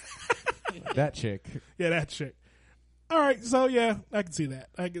bitches. That chick. Yeah, that chick. All right, so yeah, I can see that.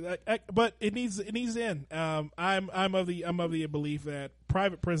 But it needs to end. I'm of the belief that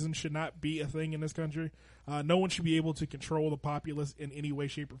private prisons should not be a thing in this country. No one should be able to control the populace in any way,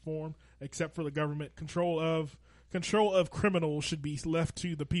 shape, or form, except for the government. Control of criminals should be left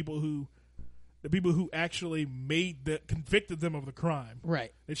to the people who the people who actually convicted them of the crime.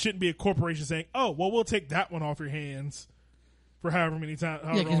 Right. It shouldn't be a corporation saying, "Oh, well, we'll take that one off your hands for however many times,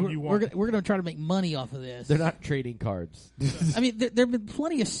 however long you want." We're going to try to make money off of this. They're not trading cards. I mean, there have been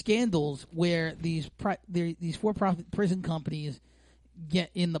plenty of scandals where these for-profit prison companies get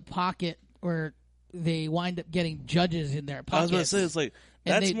in the pocket, or they wind up getting judges in their pockets. I was going to say, it's like,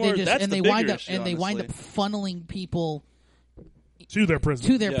 and that's they, more, they just, that's and the they bigger wind up issue, and they wind up honestly. funneling people to their prison.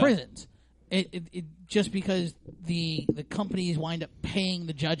 to their Yeah. prisons. It just because the companies wind up paying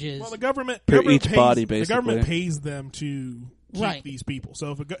the judges. Well, the government Per government each pays, body, the government basically. pays them to keep Right. these people.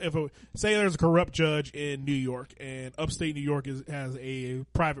 So say there's a corrupt judge in New York, and upstate New York has a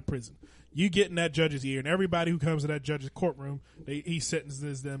private prison, you get in that judge's ear, and everybody who comes to that judge's courtroom, he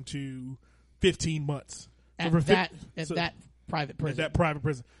sentences them to 15 months. So at for that so- that private at prison. that private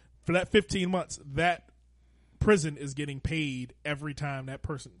prison. For that 15 months, that prison is getting paid every time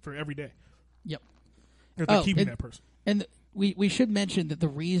for every day. Yep. If they're Oh, keeping and- that person. And we should mention that the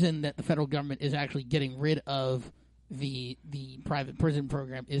reason that the federal government is actually getting rid of the private prison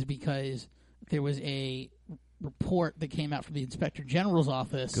program is because there was a report that came out from the Inspector General's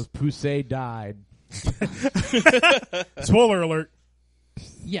office. Because Poussey died. Spoiler alert.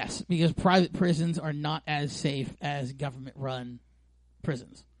 Yes, because private prisons are not as safe as government-run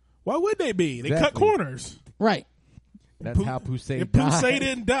prisons. Why would they be? They cut Exactly. corners. Right. That's how Poussey If died. Poussey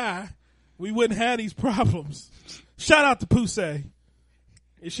didn't die, we wouldn't have these problems. Shout out to Poussey.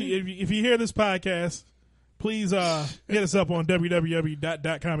 If you hear this podcast, please hit us up on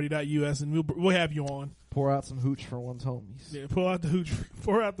www.comedy.us and we'll have you on. Pour out some hooch for one's homies. Yeah, pour out the hooch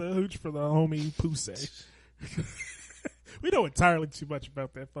for the homie Poussey. We know entirely too much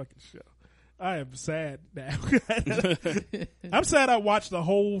about that fucking show. I am sad now. I'm sad I watched the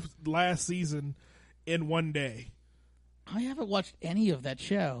whole last season in one day. I haven't watched any of that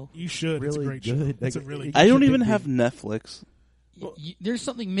show. You should. It's a Really great good. show. It's a Like, really it- I don't It's a even big have deal. Netflix. There's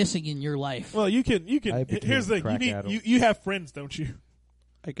something missing in your life. Well, you can. I became Here's the thing. crack Adam. You have friends, don't you?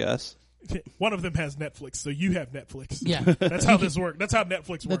 I guess. One of them has Netflix, so you have Netflix. Yeah. That's how this works. That's how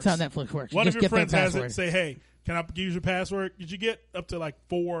Netflix works. That's how Netflix works. One You of just your get friends that has it. password. Say, hey, can I use your password? Did you get up to like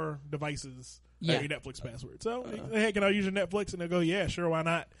 4 devices? Yeah. Your Netflix password. So, hey, can I use your Netflix? And they'll go, yeah, sure, why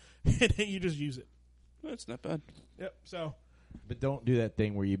not? And then you just use it. That's not bad. Yep. So But don't do that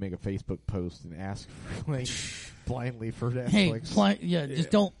thing where you make a Facebook post and ask for, like, blindly for Netflix. Hey, just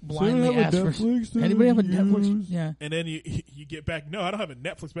don't blindly have a ask for. Netflix that Anybody have a I Netflix? use? Yeah. and then you get back. No, I don't have a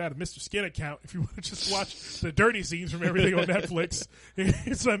Netflix, but I have a Mr. Skin account. If you want to just watch the dirty scenes from everything on Netflix,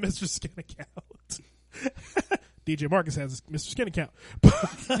 it's my Mr. Skin account. DJ Marcus has a Mr. Skin account.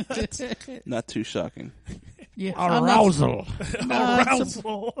 Not too shocking. Yeah. Arousal.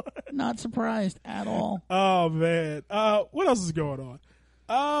 Arousal. Not surprised at all. Oh man. What else is going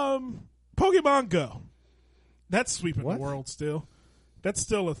on? Pokemon Go. That's sweeping What? the world still. That's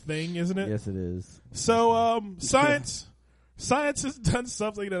still a thing, isn't it? Yes, it is. So, science has done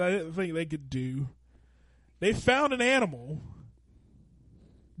something that I didn't think they could do. They found an animal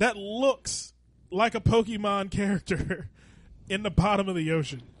that looks like a Pokemon character in the bottom of the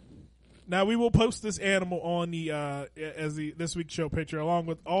ocean. Now we will post this animal on the this week's show picture, along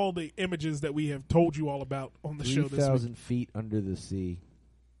with all the images that we have told you all about on the show this week. 3,000 feet under the sea.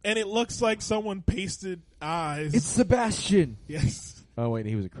 And it looks like someone pasted eyes. It's Sebastian. Yes, Oh, wait,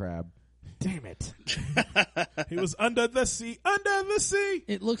 he was a crab. Damn it. he was under the sea. Under the sea.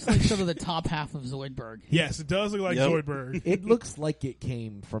 It looks like sort of the top half of Zoidberg. Yes, it does look like Yep. Zoidberg. It looks like it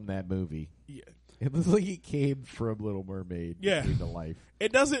came from that movie. Yeah. It looks like it came from Little Mermaid. Yeah. Came to life.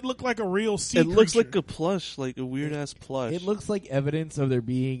 It doesn't look like a real sea It looks creature. like a plush, like a weird ass plush. It looks like evidence of there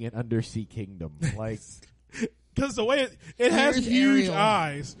being an undersea kingdom. Like, Because the way it has Where's huge Ariel?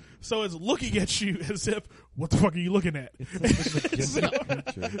 eyes, so it's looking at you as if, what the fuck are you looking at? it's like a majestic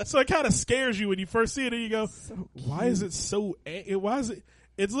creature. So it kind of scares you when you first see it, and you go, why is it so, why is it,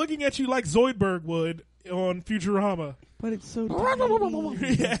 it's looking at you like Zoidberg would on Futurama. But it's so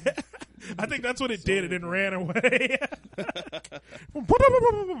Yeah. I think that's what it did. It then ran away.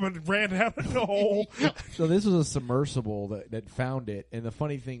 Ran down the hole. So this was a submersible that found it, and the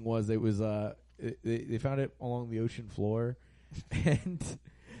funny thing was it was they found it along the ocean floor, and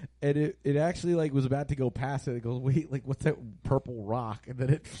it actually like was about to go past it. It goes, wait, like what's that purple rock? And then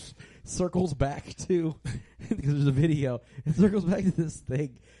it circles back to because there's a video. It circles back to this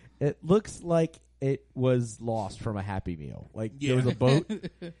thing. It looks like it was lost from a Happy Meal. Like there was a boat,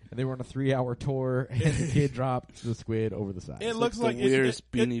 and they were on a 3-hour tour, and the kid dropped the squid over the side. It looks the like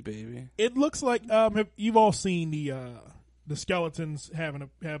weirdest Beanie Baby. It looks like you've all seen the skeletons having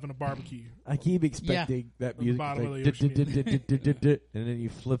a barbecue. I keep expecting that The music, bottom like, of the ocean and then you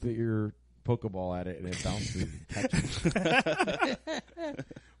flip it your Pokeball at it and it bounces and catches it.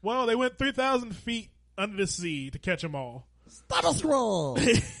 Well, they went 3,000 feet under the sea to catch them all. Bottle scroll.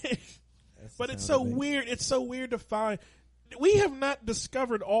 But it's so weird. It's so weird to find. We have not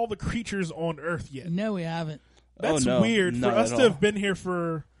discovered all the creatures on Earth yet. No, we haven't. That's no, weird for not us at to all. have been here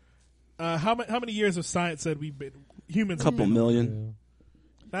for how many years of science said we've been humans? Couple have been, million.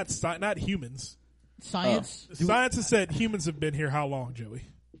 not humans. Science. Science has said humans have been here how long, Joey?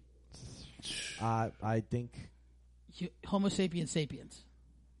 I think Homo sapiens sapiens.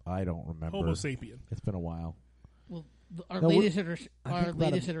 I don't remember. Homo sapien. It's been a while. Well, our No, latest I think about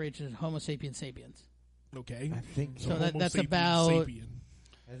latest iteration is Homo sapiens sapiens. Okay, I think So so. that- Homo that's sapien about- sapien.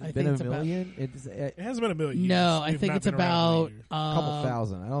 Has I it think been a it's about- million? It hasn't been a million years. No, I We've think not it's been around a about million years. a couple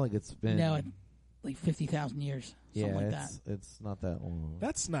thousand. I don't think it's been. no, like 50,000 years, something like that. It's not that long.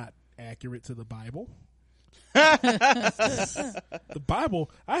 That's not accurate to the Bible. The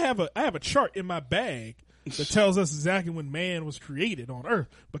Bible. I have a chart in my bag that tells us exactly when man was created on Earth,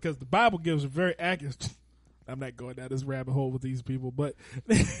 because the Bible gives a very accurate. I'm not going down this rabbit hole with these people, but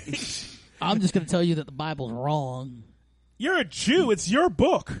I'm just going to tell you that the Bible's wrong. you're a Jew. It's your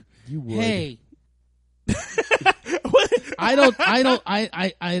book. You would. Hey, I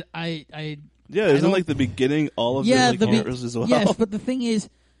Yeah, isn't don't- like the beginning all of yeah, it like yours as well? yes, but the thing is,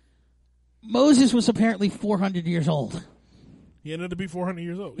 Moses was apparently 400 years old. He ended up to be 400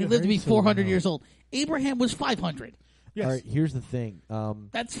 years old. He Yeah. lived to be so 400 now. years old. Abraham was 500. Yes. All right. Here's the thing.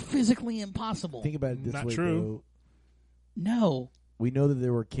 That's physically impossible. Think about it this Not way. true. No. Though. We know that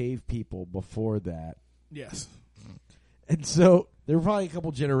there were cave people before that, Yes. and so there were probably a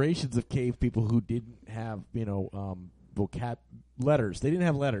couple generations of cave people who didn't have letters. They didn't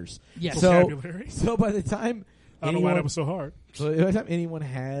have letters. Yes. So, Vocabulary. so by the time I don't know why that was so hard. So by the time anyone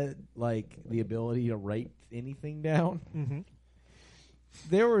had like the ability to write anything down, Mm-hmm.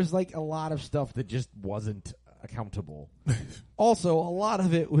 there was like a lot of stuff that just wasn't accountable. Also, a lot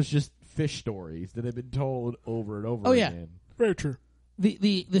of it was just fish stories that had been told over and over Oh, yeah. again. Very true.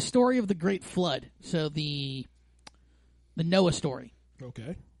 The story of the Great Flood, so the Noah story,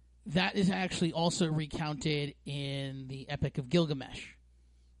 Okay. that is actually also recounted in the Epic of Gilgamesh.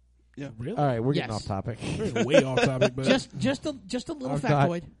 Really? All right, we're getting Yes. off topic. We're way off topic, but Just a little I've got-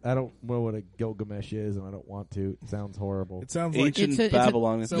 factoid. I don't know what a Gilgamesh is, and I don't want to. It sounds horrible. it sounds like Ancient It's a-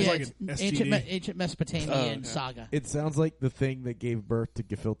 Babylon. Sounds like it's an ancient, STD. ancient Mesopotamian saga. It sounds like the thing that gave birth to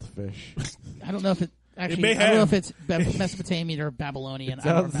gefilte fish. I don't know if it actually. may I don't know have. if it's Mesopotamian or Babylonian. I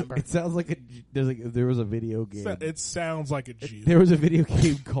don't remember. It sounds like there was a video game. it sounds like a Jew. There was a video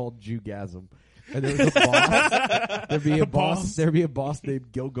game called Jewgasm. And there was a boss. There'd be a boss. There'd be a boss named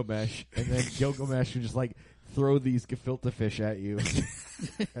Gilgamesh, and then Gilgamesh would just like throw these gefilte fish at you,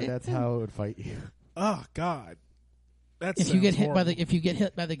 and that's how it would fight you. Oh God. That If you get hit horrible.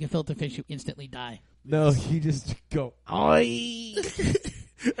 by the gefilte fish, you instantly die. No, you just go. Oi!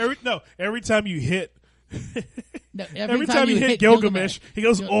 every time you hit No, every time you hit Gilgamesh, he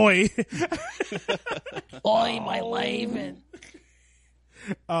goes oi. Oi, my life, and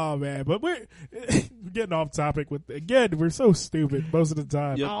Oh man, but we're getting off topic with again. We're so stupid most of the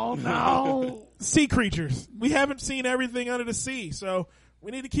time. Yep. oh no. Sea creatures. We haven't seen everything under the sea, so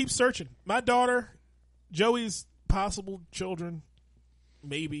we need to keep searching. My daughter, Joey's possible children,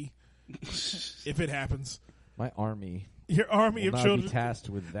 maybe if it happens. My army Your army will of not children. be tasked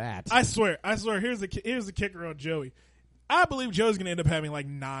with that. I swear. Here's the kicker on Joey. I believe Joey's going to end up having like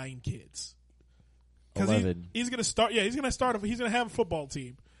 9 kids. 11. He's going to start. Yeah, he's going to have a football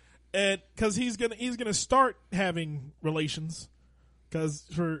team, and because he's going to start having relations. Because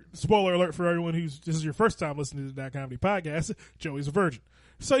for spoiler alert for everyone this is your first time listening to that comedy podcast, Joey's a virgin.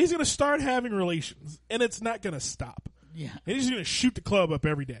 So he's going to start having relations, and it's not going to stop. Yeah. And he's going to shoot the club up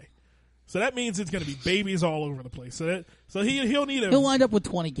every day. So that means it's going to be babies all over the place. So he'll need He'll wind up with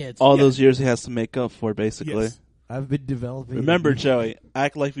 20 kids. All those years he has to make up for, basically. Yes. I've been developing. Remember, Joey,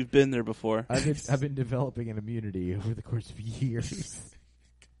 act like we've been there before. I've been developing an immunity over the course of years.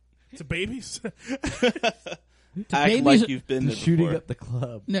 to babies. Act babies- like you've been to there shooting before. up the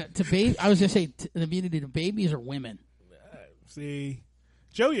club. No, to baby. I was going to say the immunity to babies or women. See,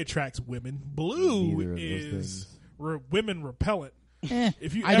 Joey attracts women. Blue Neither of those is things. women repellent.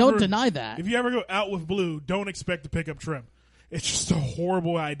 If you I don't ever- deny that. If you ever go out with Blue, don't expect to pick up trim. It's just a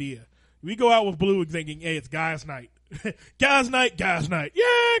horrible idea. We go out with Blue thinking, hey, it's guys' night. guys' night, guys' night.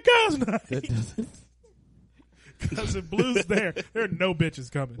 Yeah, guys' night. That doesn't. Because if Blue's there are no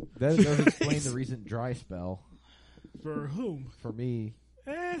bitches coming. That does explain the recent dry spell For whom? for me.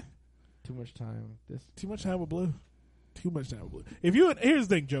 Too Too much time. much time with Blue. Too much time with Blue. Here's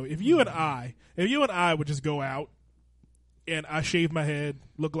the thing, Joey. If you and I would just go out and I shaved my head,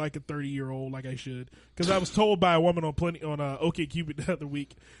 look like a 30-year-old, like I should, because I was told by a woman on OkCupid the other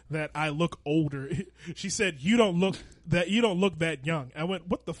week that I look older. She said, "You don't look that young." I went,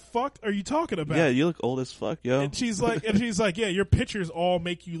 "What the fuck are you talking about?" Yeah, you look old as fuck, yo. And she's like, "Yeah, your pictures all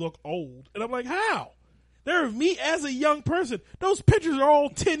make you look old." And I'm like, "How?" They're me as a young person. Those pictures are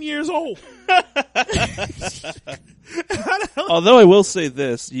all 10 years old. Although I will say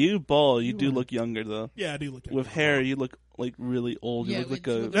this, you bald, you do look younger though. Yeah, I do look younger. With hair, you look like really old. Yeah, you look like it's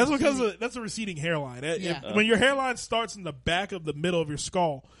a. looking- That's because that's a receding hairline. Yeah. When your hairline starts in the back of the middle of your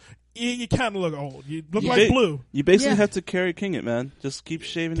skull, you kind of look old. You look You like ba- Blue. You basically Yeah. have to carry king it, man. Just keep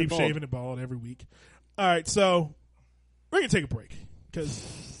shaving Keep it bald. shaving it bald every week. All right, so we're going to take a break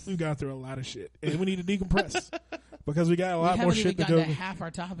because we've gone through a lot of shit and we need to decompress because we got a lot we more haven't even shit to gotten go. to half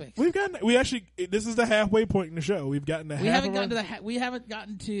our topics. This is the halfway point in the show. We've gotten to We half haven't of gotten our- to we haven't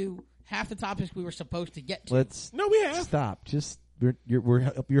gotten to half the topics we were supposed to get to. Let's No, we have. stop. Just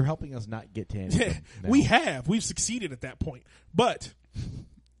you're helping us not get to any. Yeah, we have. We've succeeded at that point. But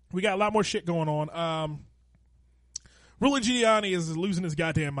we got a lot more shit going on. Ruler Giuliani is losing his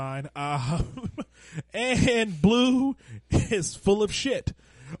goddamn mind. And Blue is full of shit.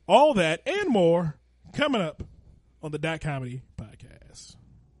 All that and more coming up on the Dot Comedy Podcast.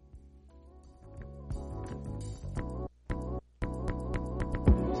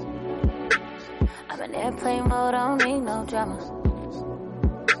 I'm in airplane mode, I don't need no drama.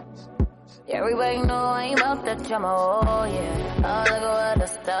 Everybody know I ain't about that drama, oh yeah. Oh, look at what I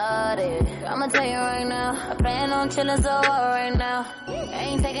started. I'ma tell you right now, I plan on chillin' so hard right now.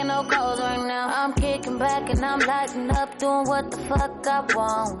 Ain't taking no calls right now. I'm kicking back and I'm lighting up, doing what the fuck I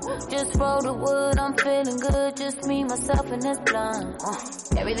want. Just roll the wood, I'm feeling good, just me, myself, and this blunt.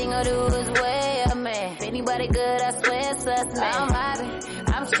 Everything I do is way up, man. If anybody good, I swear it's us, man. I'm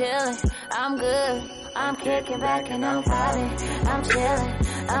vibing, I'm chillin', I'm good. I'm kicking back and I'm vibing. I'm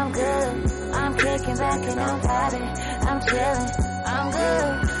chillin', I'm good. I'm kicking back and I'm vibing. I'm chillin', I'm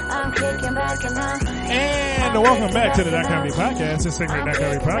good. I'm kicking back and I'm. And welcome back to the Dot Comedy Podcast. This segment of the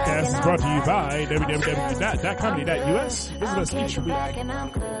Dot Comedy Podcast is brought to you by www.dotcomedy.us. Visit us each week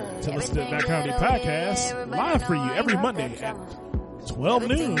to listen to the Dot Comedy Podcast live for you every Monday at 12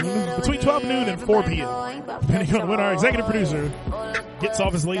 noon, between 12 noon and 4 p.m. Depending on when our executive producer gets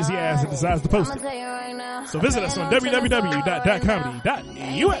off his lazy ass and decides to post it. So visit us on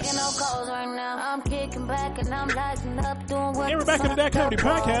www.dotcomedy.us. And we're back in the Dot Comedy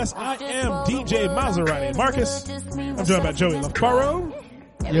Podcast. I am DJ Maserati Marcus. I'm joined by Joey LaFaro.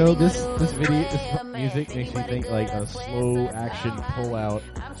 Yo, this music makes me think like a slow action pullout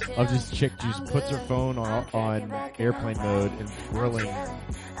of this chick who just puts her phone on airplane mode and grilling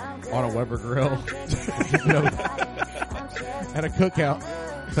on a Weber grill at a cookout.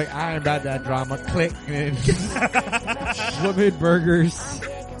 It's like, I ain't about that drama. Click and flipping burgers.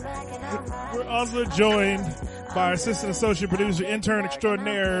 We're also joined by our assistant associate producer, intern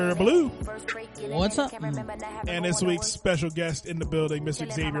extraordinaire Blue, What's up? and this week's special guest in the building,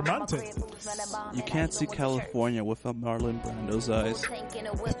 Mr. Xavier Monte. You can't see California without Marlon Brando's eyes.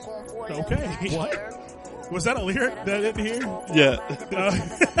 Okay. What? Was that a lyric that I didn't hear? Yeah.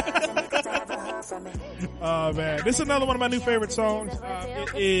 Oh, man. This is another one of my new favorite songs.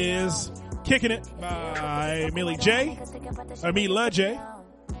 It is Kicking It by Mila J.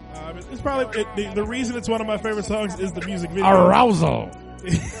 It's probably the reason it's one of my favorite songs is the music video. Arousal.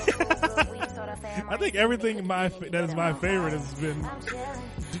 I think everything that is my favorite has been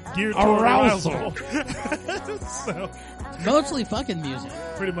geared toward arousal. So, Mostly fucking music.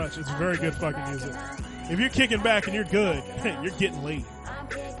 pretty much, it's very good fucking music. If you're kicking back and you're good, you're getting laid.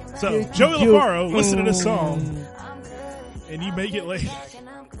 So, Joey LaFaro, listen to this song, and you may get laid.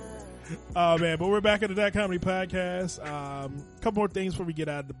 Oh man, but we're back at the Dot Comedy Podcast. Couple more things before we get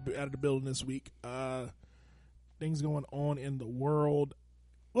out of the building this week. Things going on in the world.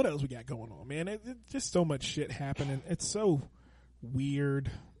 What else we got going on, man? It's just so much shit happening. It's so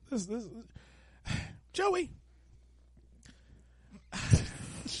weird. This Joey.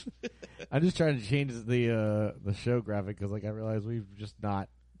 I'm just trying to change the show graphic because like I realize we've just not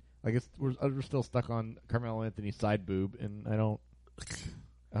we're still stuck on Carmelo Anthony's side boob, and I don't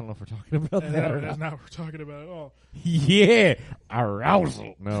know if we're talking about that or That's not. not what we're talking about at all. Yeah,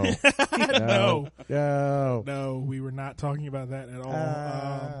 arousal. No, No, we were not talking about that at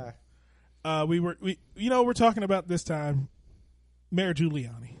all. We're talking about this time Mayor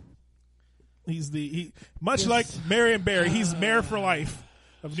Giuliani. Much like Marion Barry, he's mayor for life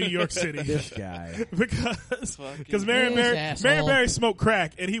of New York City. This guy. because Marion Barry smoked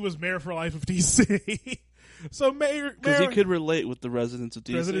crack and he was mayor for life of DC. So Because he could relate with the residents of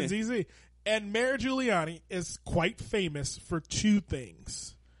DC. President DC. And Mayor Giuliani is quite famous for two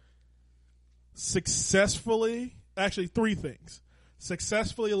things. Actually 3 things.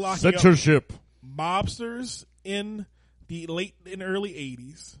 Successfully locking up mobsters in the late and early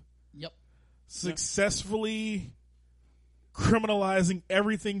 80s. Yep. Successfully criminalizing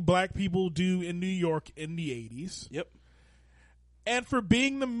everything black people do in New York in the 80s. Yep. And for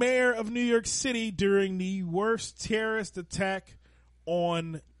being the mayor of New York City during the worst terrorist attack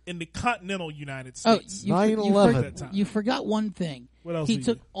in the continental United States. 9/11. You forgot one thing. What else He did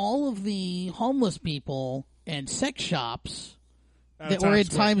took you- all of the homeless people and sex shops Out of that were in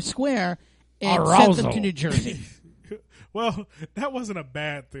Times Square. Times Square and sent Arousal. them to New Jersey. Well, that wasn't a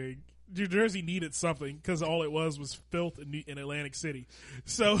bad thing. New Jersey needed something because all it was filth in Atlantic City.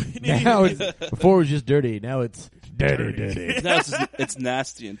 So Now before it was just dirty. Now it's dirty. Now it's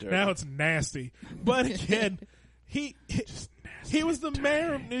nasty and dirty. now it's nasty. But again, he was the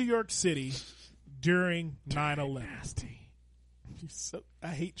mayor of New York City during 9/11. So, I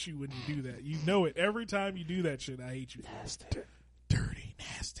hate you when you do that. You know it. Every time you do that shit, I hate you. Nasty. Dirty,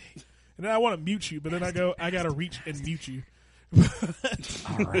 nasty. And then I want to mute you, but then I got to reach and mute you.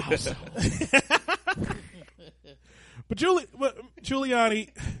 But Giuliani,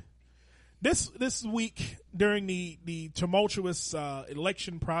 this week during the tumultuous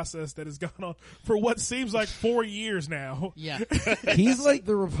election process that has gone on for what seems like 4 years now. Yeah. He's like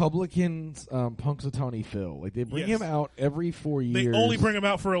the Republicans' Punxsutawney Phil. Like they bring Yes. him out every 4 years. They only bring him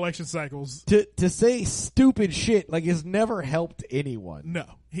out for election cycles. to say stupid shit. Like it's never helped anyone. No,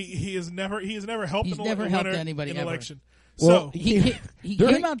 he has never helped. He's an never a helped winner anybody in ever. election. Well, So He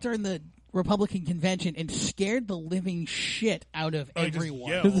During- came out during the Republican convention and scared the living shit out of he just everyone.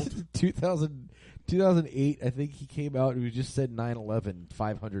 yelled. 2008, I think he came out and he just said 9/11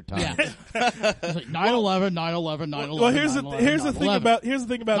 500 times. Yeah. It's like 9/11, 9/11, 9/11. Well, here's the 9/11,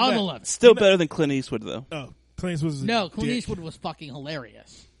 thing about 9/11. Still better than Clint Eastwood, though. that. Oh, Clint was No, Clint Eastwood was fucking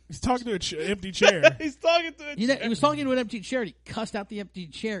hilarious. He's talking to an empty chair. He's talking to You know, he was talking to an empty chair. And he cussed out the empty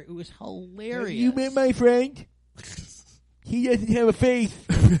chair. It was hilarious. You met my friend. He doesn't have a face.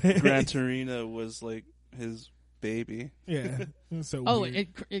 Gran Torino was like his baby. Yeah. So Oh, weird.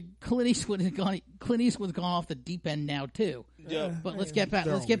 Clint Eastwood has gone. Clint Eastwood's gone off the deep end now too. Yeah. But let's get back.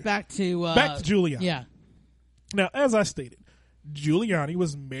 Let's get back to Back to Giuliani. Yeah, Now, as I stated, Giuliani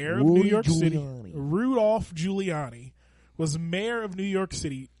was mayor of Rudy New York City. Giuliani. Rudolph Giuliani was mayor of New York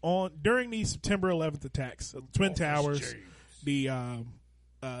City during the September 11th attacks, Twin Towers, the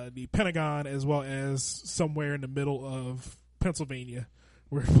Pentagon, as well as somewhere in the middle of Pennsylvania,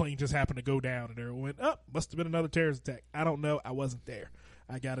 where a plane just happened to go down, and everyone went, "Oh, must have been another terrorist attack." I don't know. I wasn't there.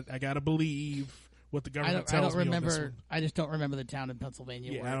 I gotta believe what the I government don't tells me on this remember. one. I just don't remember the town in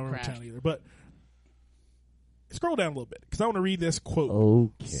Pennsylvania Yeah, where I don't it remember crashed. town either. But scroll down a little bit because I want to read this quote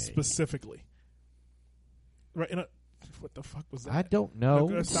Okay. specifically. Right? What the fuck was that? I don't know.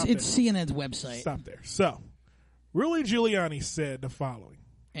 No, stop It's there. CNN's website, Stop there. So, Rudy Giuliani said the following,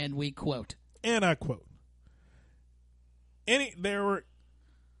 and we quote. and I quote: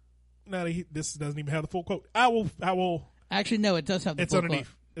 this doesn't even have the full quote. I will. Actually, no, it does have the It's full underneath.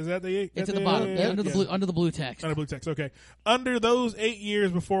 quote. Is that the? It's at the bottom, under the yes. blue, under the blue text. Under blue text. Okay. Under those 8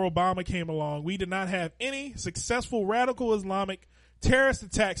 years before Obama came along, we did not have any successful radical Islamic terrorist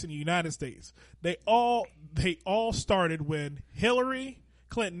attacks in the United States. They all started when Hillary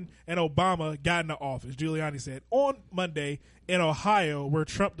Clinton and Obama got into office. Giuliani said on Monday in Ohio, where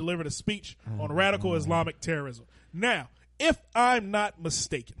Trump delivered a speech on radical Islamic terrorism. Now, if I'm not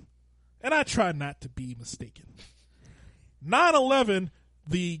mistaken, and I try not to be mistaken, 9/11,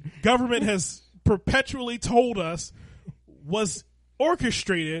 the government has perpetually told us, was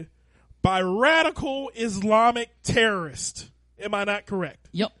orchestrated by radical Islamic terrorists. Am I not correct?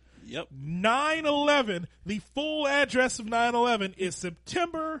 Yep. Yep. 9/11, the full address of 9/11 is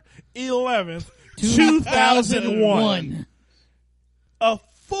September 11th, 2001. A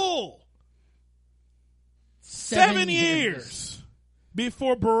full 7 years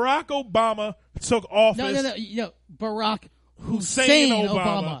before Barack Obama took office. No. Barack Hussein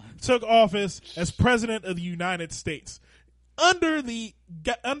Obama took office as president of the United States under the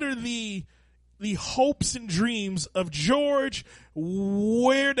hopes and dreams of George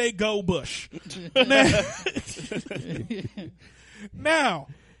Where They Go Bush. Now,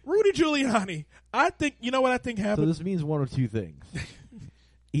 Rudy Giuliani, I think, you know what I think So happened? this means one of two things.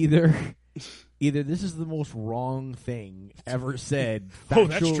 Either this is the most wrong thing ever said, Oh,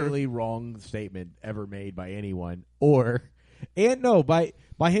 that's true. factually wrong statement ever made by anyone, but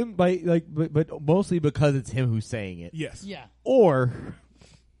mostly because it's him who's saying it. Yes. Yeah. Or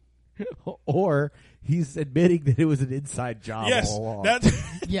He's admitting that it was an inside job Yes, all along.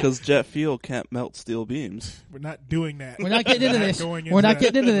 Yeah. Because jet fuel can't melt steel beams. we're not doing that. We're not getting into We're not this. going We're not that.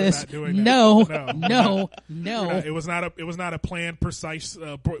 getting into We're this. not doing that. No, No. no, We're no. not- It was not a planned, precise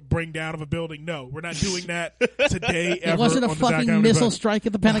bring down of a building. No, we're not doing that today. It wasn't a fucking missile strike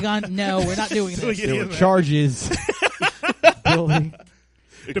at the Pentagon. No, we're not doing this. There were charges. Building.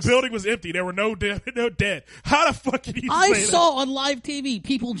 The building was empty. There were no dead. How the fuck did you I say saw on live TV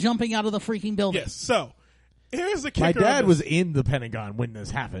people jumping out of the freaking that? building. Yes. So here's the kicker. My on dad this. was in the Pentagon when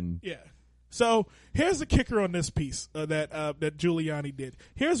this happened. Yeah. So here's the kicker on this piece that Giuliani did.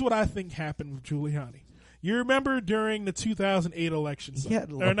 Here's what I think happened with Giuliani. You remember during the 2008 election? He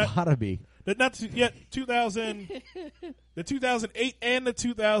had Or not lobotomy. 2008 and the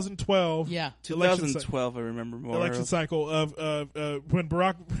 2012. Yeah. 2012, I remember more. Election of. cycle of when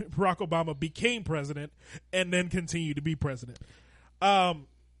Barack Obama became president and then continued to be president.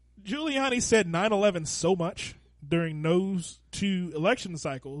 Giuliani said 9/11 so much during those two election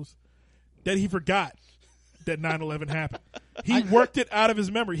cycles that he forgot that 9/11 happened. He worked it out of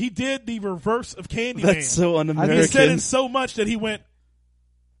his memory. He did the reverse of Candyman. That's so un-American. He said it so much that he went,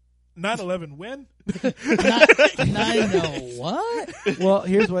 9/11 when? What? Well,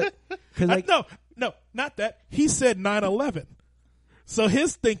 here's what. Cause No, not that. He said 9/11. So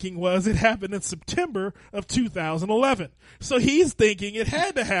his thinking was it happened in September of 2011. So he's thinking it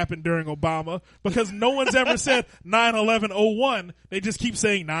had to happen during Obama because no one's ever said 9/11/01. They just keep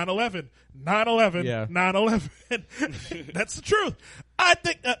saying 9/11, 9/11, Yeah. 9/11. That's the truth. I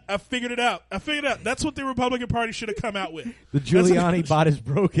think I figured it out. That's what the Republican Party should have come out with. the Giuliani bot is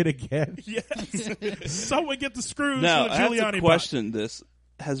broken again. Yes. Someone get the screws Now, for the I have Giuliani to question this.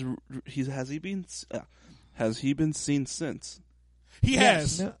 Has he been seen since? He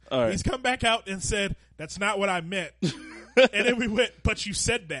Yes. has. No. All right. He's come back out and said, that's not what I meant. And then we went, but you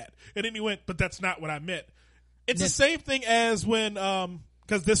said that. And then he went, but that's not what I meant. It's the same thing as when,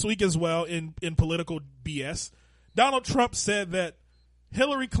 because this week as well in political BS, Donald Trump said that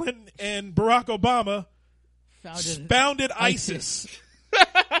Hillary Clinton and Barack Obama founded ISIS.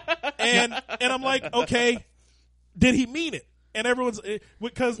 and I'm like, okay, did he mean it? And everyone's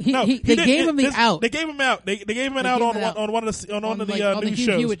because They didn't. gave him the out. They gave him out. They gave him an out on one of the news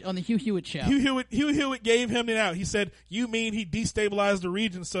shows. On the Hugh Hewitt show. Hugh Hewitt gave him an out. He said, "You mean he destabilized the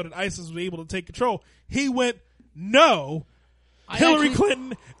region so that ISIS was able to take control?" He went, "No, Hillary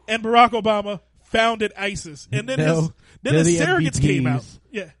Clinton and Barack Obama founded ISIS." And then No, his the surrogates came out. MVPs.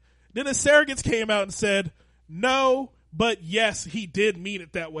 Yeah, then his surrogates came out and said, "No, but yes, he did mean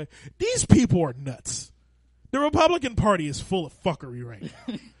it that way." These people are nuts. The Republican Party is full of fuckery right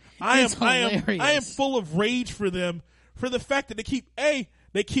now. I am full of rage for them for the fact that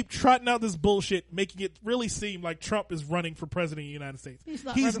they keep trotting out this bullshit, making it really seem like Trump is running for president of the United States.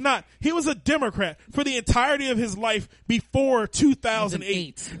 He's not. He was a Democrat for the entirety of his life before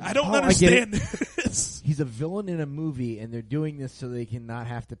 2008. I don't understand this. He's a villain in a movie, and they're doing this so they can not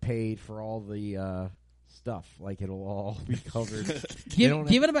have to pay for all the stuff. Like, it'll all be covered.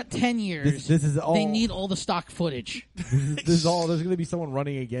 Give it about 10 years. This is all. They need all the stock footage. This is all. There's going to be someone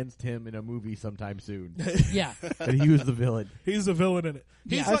running against him in a movie sometime soon, Yeah. and he was the villain. He's a villain in it.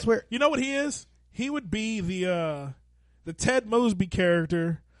 He's I swear. You know what he is? He would be the Ted Mosby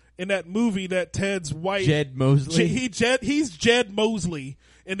character in that movie that Ted's wife Jed Mosley. He's Jed Mosley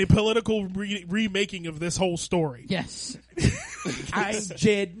in the political remaking of this whole story. Yes. I'm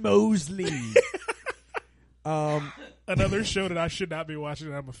Jed Mosley. Another show that I should not be watching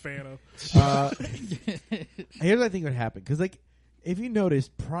that I'm a fan of. Here's what I think would happen, because like, if you notice,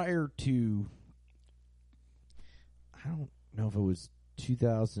 prior to, I don't know if it was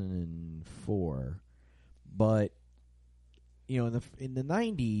 2004, but you know, in the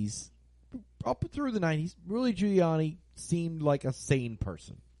 90s, up through the 90s, Rudy Giuliani seemed like a sane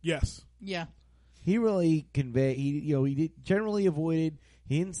person. Yes. Yeah. He really conveyed. He did generally avoided.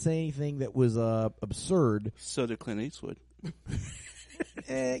 He didn't say anything that was absurd. So did Clint Eastwood.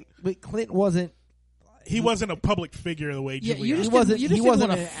 But Clint wasn't. He wasn't a public figure the way Yeah, Giuliani. you He just wasn't. didn't He wasn't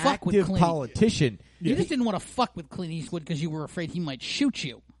wanna an fuck with active Clint. politician. You just didn't want to fuck with Clint Eastwood because you were afraid he might shoot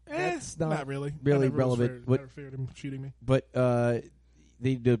you. That's not really really I never was relevant. never feared him shooting me. But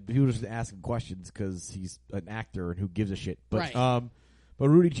he was just asking questions because he's an actor and who gives a shit. But Right. But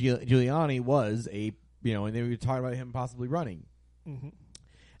Rudy Giuliani was and they were talking about him possibly running. Mm-hmm.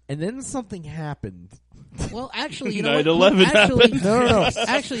 And then something happened. Well, actually, you know what? 9/11 happened. No.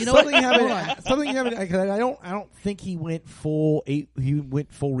 Actually, you know Something what? happened. Hold on. Something happened. I don't think he went full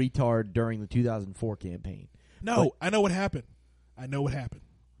retard during the 2004 campaign. No, I know what happened.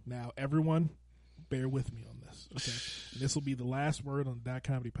 Now, everyone, bear with me on this. Okay, and this will be the last word on the Dot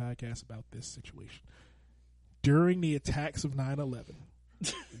Comedy Podcast about this situation. During the attacks of 9/11,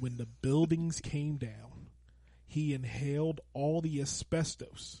 when the buildings came down, he inhaled all the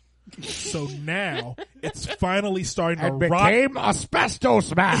asbestos. So now it's finally starting to rot. Became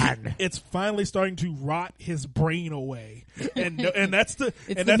asbestos man. It's finally starting to rot his brain away, and that's the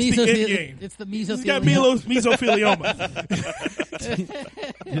It's and the that's the end game. It's the He's got mesothelioma.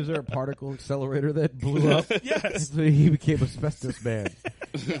 Is there a particle accelerator that blew up? Yes, So he became asbestos man.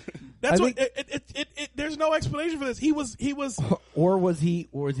 that's I what. There's no explanation for this. He was. Or was he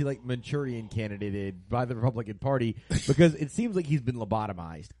like Manchurian candidated by the Republican Party? Because it seems like he's been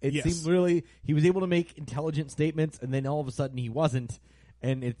lobotomized. It Yes. seems really he was able to make intelligent statements, and then all of a sudden he wasn't,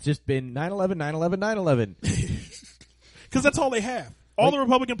 and it's just been 9/11, 9/11, 9/11. Because that's all they have. All the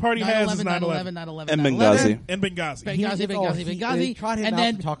Republican Party has is 9/11 And Benghazi. and Benghazi. Benghazi, and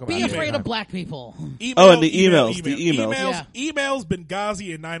then be afraid of black people. Oh, and the emails. The emails. Emails,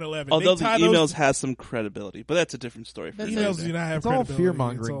 Benghazi, and 9/11. Although the They tie emails those- has some credibility, but that's a different story. For emails another do day. not have It's all credibility. fear It's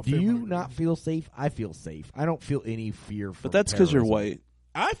mongering. all Do you fear-mongering. not feel safe? I feel safe. I don't feel any fear. But that's because you're terrorism.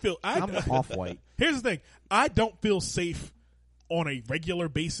 white. I'm off-white. Here's the thing. I don't feel safe on a regular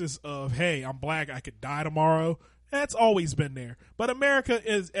basis of, hey, I'm black, I could die tomorrow. That's always been there. But America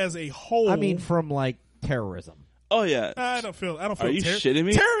is as a whole. I mean, from like terrorism. Oh yeah. I don't feel. Are you shitting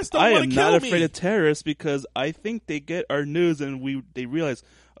me? Terrorists don't I want am to kill not me. afraid of terrorists because I think they get our news and they realize,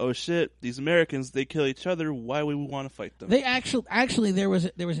 oh shit, these Americans, they kill each other. Why would we want to fight them? They actually there was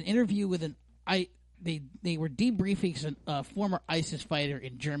an interview with they were debriefing a former ISIS fighter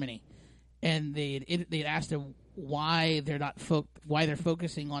in Germany, and they'd asked him why they're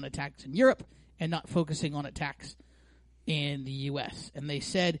focusing on attacks in Europe and not focusing on attacks in the U.S. And they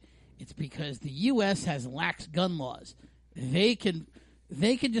said it's because the U.S. has lax gun laws. They can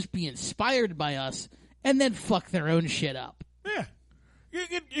just be inspired by us and then fuck their own shit up. Yeah,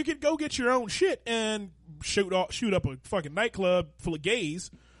 you can go get your own shit and shoot up a fucking nightclub full of gays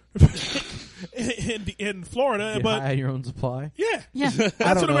in Florida. Get But high on your own supply. yeah, Yeah. that's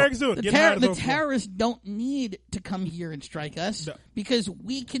don't what know. America's doing. The, Getting high to the throw from- terrorists don't need to come here and strike us No. because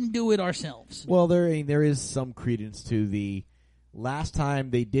we can do it ourselves. Well, there is some credence to the last time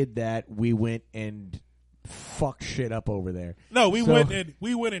they did that. We went and fucked shit up over there. No, we So-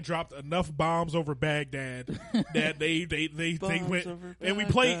 went and dropped enough bombs over Baghdad that they Bombs went over and we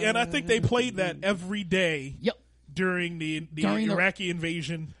played, and I think they played that Baghdad. every day Yep. during the During the- Iraqi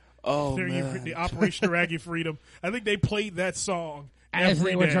invasion. Oh During man. the Operation Iraqi Freedom, I think they played that song As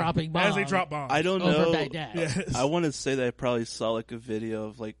every they were day. dropping As they bombs. dropped bombs. I don't Over know. Baghdad. Yes. I want to say that I probably saw like a video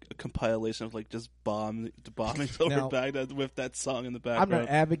of like a compilation of like just bombings over Now- Baghdad with that song in the I'm background. not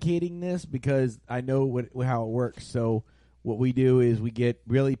advocating this because I know how it works. So what we do is we get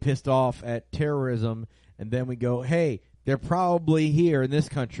really pissed off at terrorism, and then we go, "Hey, they're probably here in this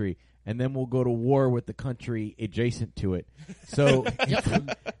country," and then we'll go to war with the country adjacent to it. So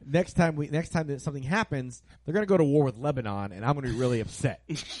next time that something happens, they're going to go to war with Lebanon, and I'm going to be really upset.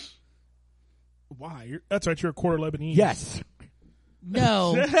 Why? That's right. You're a quarter Lebanese. Yes.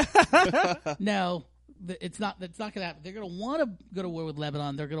 No, no, it's not. That's not going to happen. They're going to want to go to war with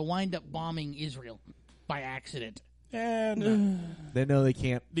Lebanon. They're going to wind up bombing Israel by accident. And They know they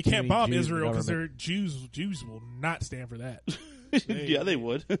can't. they too can't many bomb Jews in the Israel because government. they're Jews. Jews will not stand for that. Yeah, they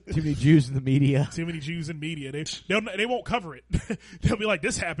would. Too many Jews in the media. Too many Jews in media. They won't cover it. They'll be like,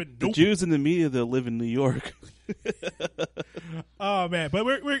 "This happened." The Nope. Jews in the media, they'll live in New York. Oh man, but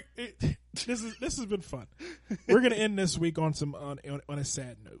this has been fun. We're gonna end this week on on a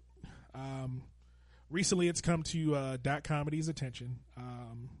sad note. Recently, it's come to Dot Comedy's attention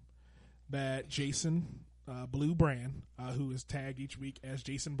that Jason Blue Brand, who is tagged each week as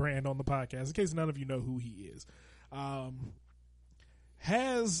Jason Brand on the podcast, in case none of you know who he is,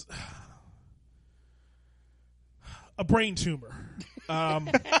 has a brain tumor.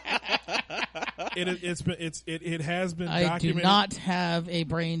 It has been I do documented. not have a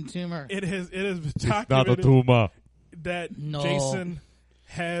brain tumor. It has been documented that No. Jason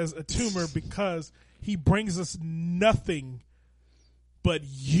has a tumor because he brings us nothing but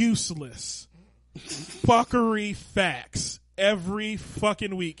useless fuckery facts every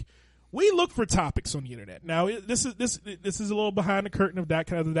fucking week. We look for topics on the internet. Now, this is a little behind the curtain of the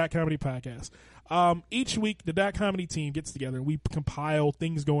Dot Comedy Podcast. Each week, the Dot Comedy team gets together and we compile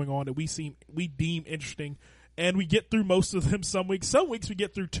things going on that we deem interesting, and we get through most of them some weeks. Some weeks we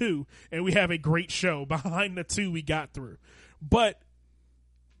get through 2, and we have a great show behind the 2 we got through. But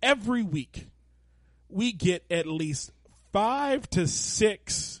every week, we get at least 5 to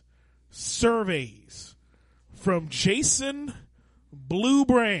 6 surveys from Jason Blue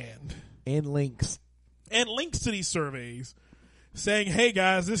Brand And links. and links to these surveys saying, hey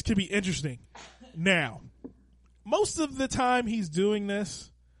guys, this could be interesting. Now, most of the time he's doing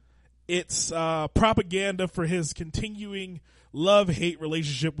this, it's propaganda for his continuing love-hate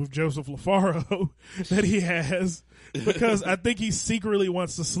relationship with Joseph LaFaro that he has, because I think he secretly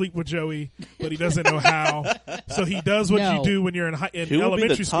wants to sleep with Joey, but he doesn't know how. So he does what you do when you're in Who would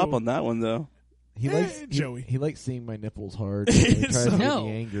elementary be the top school. on that one, though? He likes Joey. He likes seeing my nipples hard. He tries to get No.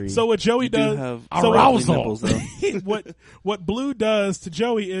 me angry. So what Joey You do does, have so arousal nipples, though. what Blue does to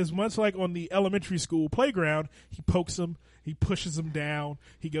Joey is, much like on the elementary school playground, he pokes him, he pushes him down,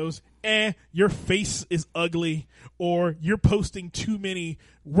 he goes, your face is ugly, or you're posting too many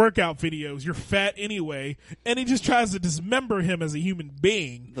workout videos, you're fat anyway, and he just tries to dismember him as a human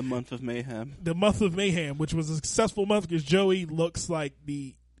being. The month of mayhem. The month of mayhem, which was a successful month because Joey looks like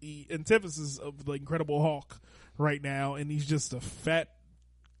the antithesis of the Incredible Hulk right now, and he's just a fat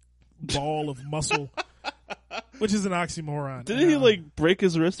ball of muscle, which is an oxymoron. Didn't he like break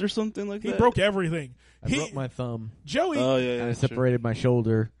his wrist or something like that? He broke everything. I broke my thumb. Joey. Oh yeah, I separated my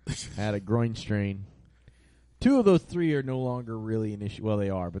shoulder. I had a groin strain. 2 of those 3 are no longer really an issue. Well,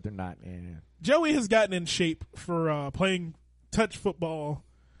 they are, but they're not. Joey has gotten in shape for playing touch football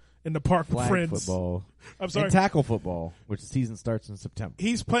in the park with Flag friends. football. I'm sorry. And tackle football, which the season starts in September.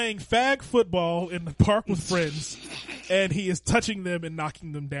 He's playing fag football in the park with friends, and he is touching them and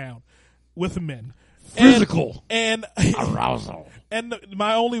knocking them down with men. Physical and arousal. And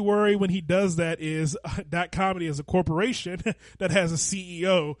my only worry when he does that is that comedy is a corporation that has a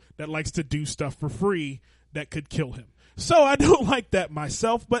CEO that likes to do stuff for free that could kill him. So I don't like that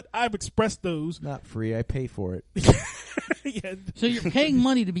myself, but I've expressed those. Not free. I pay for it. Yeah. So you're paying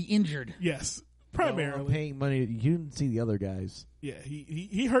money to be injured. Yes, No, primarily. I'm paying money. You didn't see the other guys. Yeah,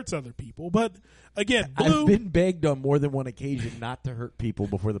 he hurts other people. But again, Blue I've been begged on more than one occasion not to hurt people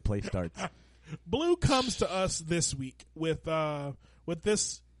before the play starts. Blue comes to us this week with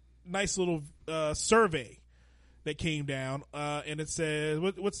this nice little survey that came down, and it says,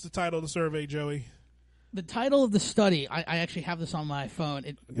 what's the title of the survey, Joey? The title of the study, I actually have this on my phone.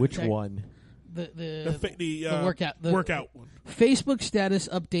 Which one? The workout. The workout one. Facebook status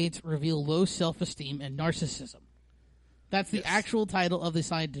updates reveal low self-esteem and narcissism. That's the actual title of the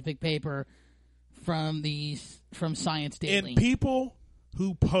scientific paper from Science Daily. And people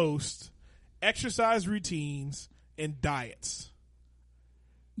who post exercise routines and diets.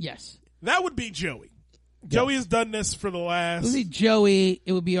 Yes. That would be Joey. Joey has done this for the last... It would be Joey.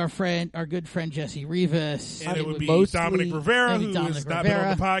 It would be our good friend Jesse Rivas. And it would be mostly- Dominic Rivera, who Dominic has not been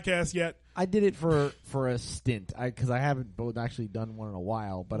on the podcast yet. I did it for a stint because I haven't both actually done one in a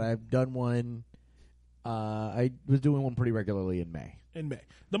while, but I've done one. I was doing one pretty regularly in May.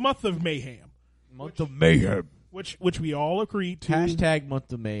 The month of mayhem. Month of mayhem. Which we all agreed to. Hashtag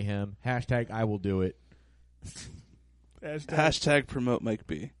month of mayhem. Hashtag I will do it. Hashtag promote Mike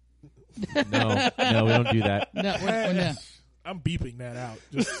B. No, we don't do that. No, no. I'm beeping that out,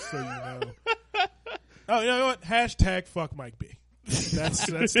 just so you know. Oh, you know what? Hashtag fuck Mike B. That's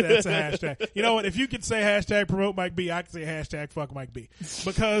a hashtag. You know what? If you could say hashtag promote Mike B, I could say hashtag fuck Mike B.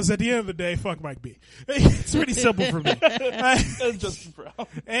 Because at the end of the day, fuck Mike B. It's pretty simple for me. And Justin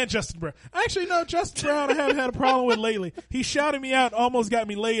Brown. Actually, no, Justin Brown I haven't had a problem with lately. He shouted me out, almost got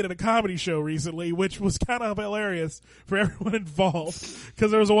me laid at a comedy show recently, which was kind of hilarious for everyone involved.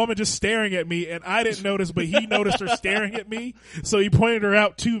 Because there was a woman just staring at me, and I didn't notice, but he noticed her staring at me. So he pointed her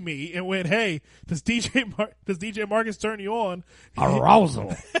out to me and went, "Hey, does DJ Marcus turn you on?"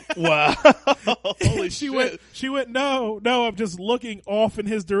 Arousal. Wow. Holy she shit. went, no, I'm just looking off in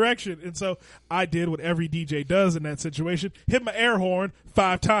his direction. And so I did what every DJ does in that situation, hit my air horn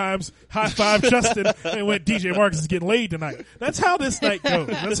 5 times, high five Justin, and went, DJ Marcus is getting laid tonight. That's how this night goes.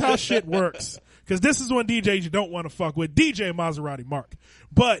 That's how shit works. Because this is when DJs you don't want to fuck with, DJ Maserati Mark.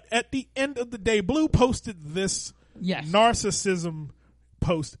 But at the end of the day, Blue posted this narcissism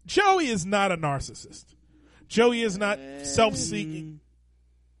post. Joey is not a narcissist. Joey is not self-seeking.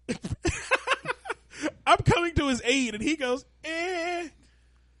 I'm coming to his aid, and he goes,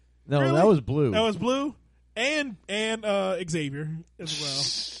 No, really? that was Blue. That was Blue and Xavier as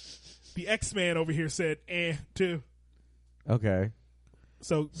well. The X-Man over here said, too. Okay.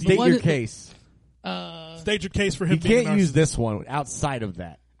 So State your case. State your case for him You being can't use this one outside of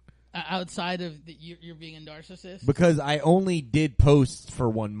that. Outside of you're being a narcissist? Because I only did posts for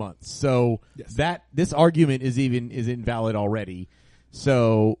 1 month. So this argument is invalid already.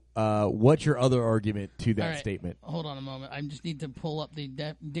 So what's your other argument to that statement? Hold on a moment. I just need to pull up the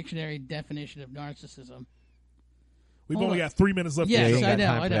dictionary definition of narcissism. We've only got 3 minutes left. Yes, I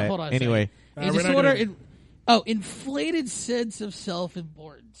know. Hold on. Anyway. A disorder. Inflated sense of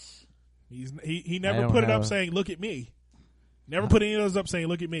self-importance. He I never don't put it have up a- saying, "Look at me." Never put any of those up saying,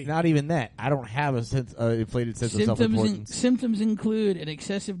 "Look at me." Not even that. I don't have a inflated sense of self-importance. Symptoms include an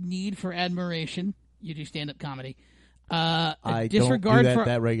excessive need for admiration. You do stand-up comedy. I Disregard don't do for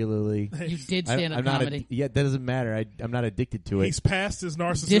that regularly. You did stand-up I'm not comedy. that doesn't matter. I'm not addicted to it. He's past his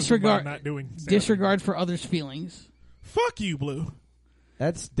narcissism by not doing stand-up. Disregard for others' feelings. Fuck you, Blue.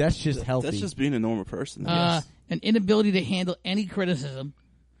 That's just healthy. That's just being a normal person. An inability to handle any criticism.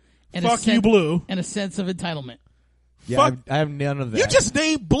 And Fuck you, Blue. And a sense of entitlement. Yeah, Fuck. I have none of that. You just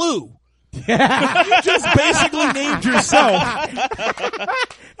named Blue. You just basically named yourself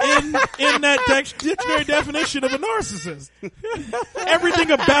in that dictionary definition of a narcissist. Everything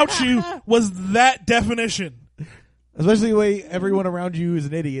about you was that definition. Especially the way everyone around you is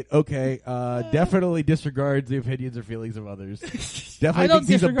an idiot. Okay, definitely disregards the opinions or feelings of others. Definitely thinks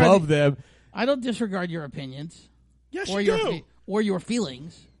he's above them. I don't disregard your opinions. Yes, or you your do. Or your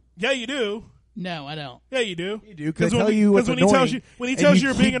feelings. Yeah, you do. No, I don't. Yeah, you do. You do, because when he tells you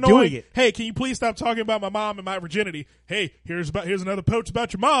you're being annoying, it. hey, can you please stop talking about my mom and my virginity? Hey, here's another post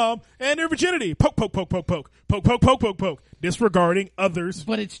about your mom and their virginity. Poke, poke, poke, poke, poke, poke, poke, poke, poke, poke. Disregarding others'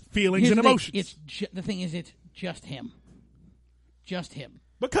 feelings and emotions. The thing is, it's just him. Just him.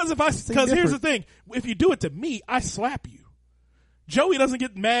 Because here's the thing: if you do it to me, I slap you. Joey doesn't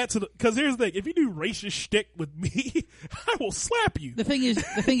get mad because here's the thing: if you do racist shtick with me, I will slap you. The thing is,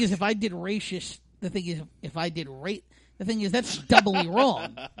 if I did racist, the thing is, that's doubly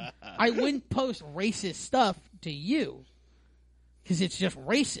wrong. I wouldn't post racist stuff to you because it's just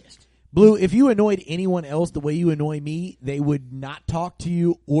racist. Blue, if you annoyed anyone else the way you annoy me, they would not talk to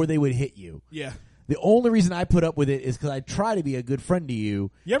you or they would hit you. Yeah. The only reason I put up with it is because I try to be a good friend to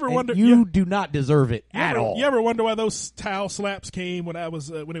you. You ever wonder? You do not deserve it at all. You ever wonder why those towel slaps came when it was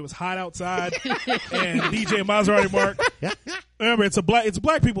hot outside and DJ Maserati Mark? Remember, it's a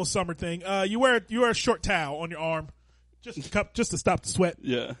black people's summer thing. You wear a short towel on your arm, just to stop the sweat.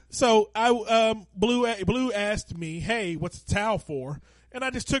 Yeah. So Blue asked me, "Hey, what's the towel for?" And I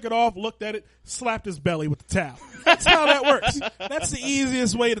just took it off, looked at it, slapped his belly with the towel. That's how that works. That's the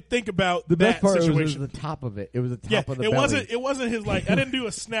easiest way to think about the best part situation. was the top of it. It was the top of the it belly. It wasn't his I didn't do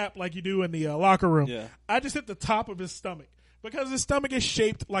a snap like you do in the locker room. Yeah. I just hit the top of his stomach because his stomach is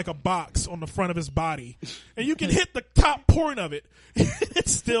shaped like a box on the front of his body, and you can hit the top point of it. It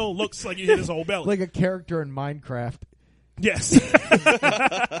still looks like you hit his whole belly, like a character in Minecraft. Yes.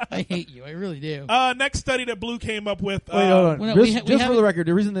 I hate you. I really do. Next study that Blue came up with. Wait, hold on. Just for the record,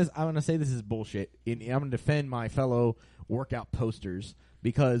 the reason I'm going to say this is bullshit. I'm going to defend my fellow workout posters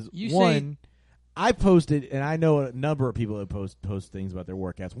because I posted, and I know a number of people that post things about their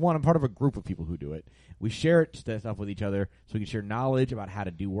workouts. One, I'm part of a group of people who do it. We share stuff with each other so we can share knowledge about how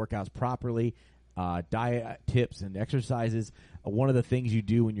to do workouts properly, diet tips and exercises. One of the things you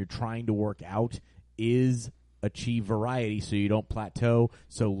do when you're trying to work out is achieve variety so you don't plateau.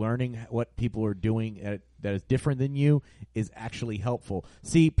 So learning what people are doing that is different than you is actually helpful.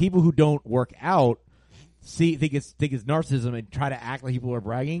 See, people who don't work out think it's narcissism and try to act like people are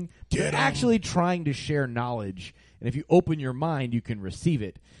bragging. They're actually trying to share knowledge. And if you open your mind, you can receive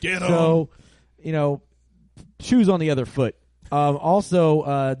it. So, shoes on the other foot.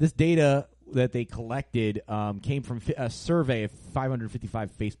 Also, this data that they collected came from a survey of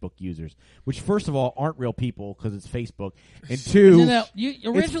 555 Facebook users, which first of all aren't real people because it's Facebook, and two,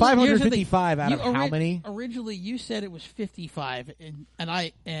 it's 555 out of how many? Originally, you said it was 55, and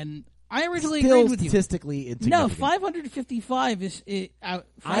I originally still agreed with you. Statistically insignificant. No, 555 is. I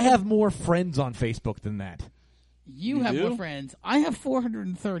have more friends on Facebook than that. You have more friends. I have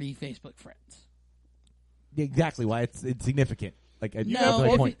 430 Facebook friends. Exactly why it's significant. Like here's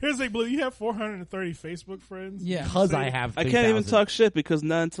the thing, Blue. You have 430 Facebook friends. Yeah, because I have. I can't even talk shit because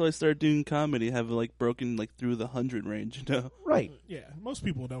not until I started doing comedy have broken through the 100 range. Right? Yeah, most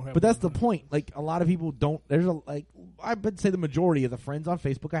people don't have. But that's the point. Like a lot of people don't. There's I would say the majority of the friends on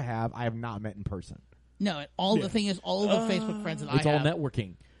Facebook I have not met in person. No, the thing is, all of the Facebook friends that I have, it's all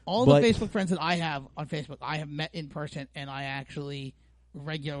networking. All the Facebook friends that I have on Facebook, I have met in person, and I actually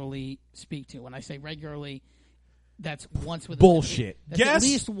regularly speak to. When I say regularly, that's once with bullshit. Guess at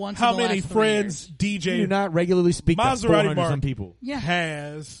least once how in the many last friends DJ you do not regularly speak to 400 some people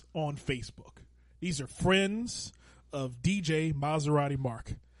has on Facebook. These are friends of DJ Maserati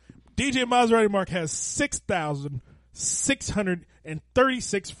Mark. DJ Maserati Mark has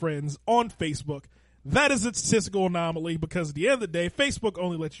 6,636 friends on Facebook. That is a statistical anomaly because at the end of the day, Facebook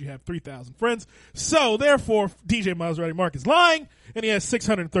only lets you have 3,000 friends. So, therefore, DJ Maserati Mark is lying, and he has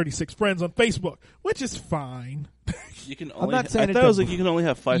 636 friends on Facebook, which is fine. You can only. I'm not saying I thought it was you can only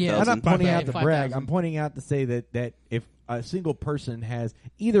have 5,000. I'm not pointing out to 5,000. brag. I'm pointing out to say that if a single person has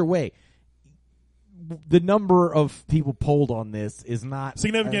either way, the number of people polled on this is not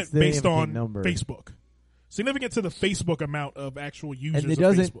significant based on number. Facebook. Significant to the Facebook amount of actual users And it of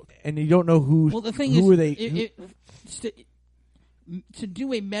doesn't, Facebook. and you don't know who. Well, the thing who is, are they? to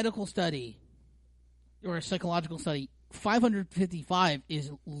do a medical study or a psychological study, 555 is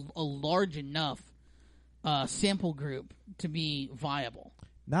a large enough sample group to be viable.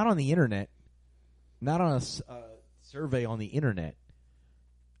 Not on the internet. Not on a survey on the internet.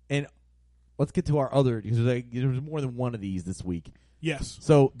 And let's get to our other, because there's more than one of these this week. Yes.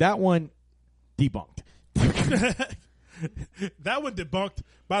 So that one debunked. That one debunked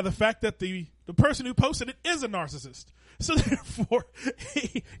by the fact that the person who posted it is a narcissist. So therefore,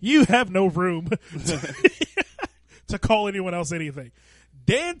 you have no room to call anyone else anything.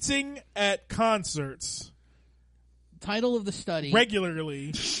 Dancing at concerts. Title of the study.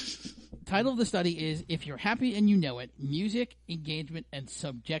 Regularly. Title of the study is If You're Happy and You Know It, Music, Engagement, and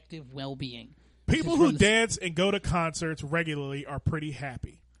Subjective Well-Being. People who dance and go to concerts regularly are pretty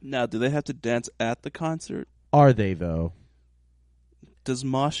happy. Now, do they have to dance at the concert? Are they, though? Does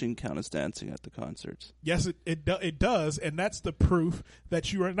moshing count as dancing at the concerts? Yes, it does, and that's the proof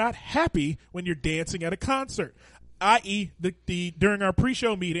that you are not happy when you're dancing at a concert. I.e., during our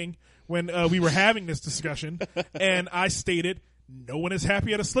pre-show meeting when we were having this discussion, and I stated, no one is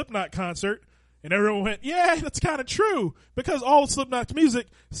happy at a Slipknot concert. And everyone went, yeah, that's kind of true. Because all of Slipknot's music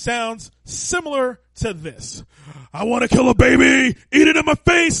sounds similar to this. I want to kill a baby, eat it in my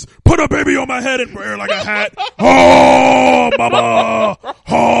face, put a baby on my head and wear it like a hat. Oh, mama.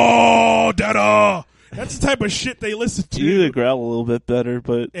 Oh, dada. That's the type of shit they listen to. You need to growl a little bit better,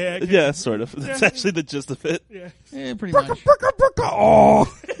 but yeah, sort of. That's actually the gist of it. Yeah, pretty much.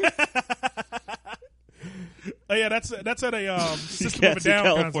 Oh. Oh yeah, that's at a System of a Down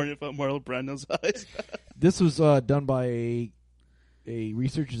California, concert. but Marlon Brando's eyes. This was done by a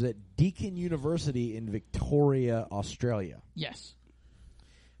researchers at Deakin University in Victoria, Australia. Yes.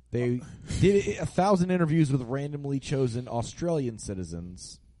 They did 1,000 interviews with randomly chosen Australian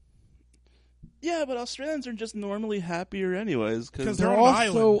citizens. Yeah, but Australians are just normally happier anyways. Because They're on also an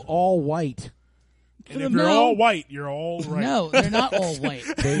island. all white. And if you're all white, you're all right. No, they're not all white.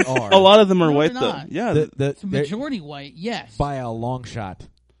 They are. A lot of them are No, white, they're though. not. Yeah. It's majority white, yes. by a long shot.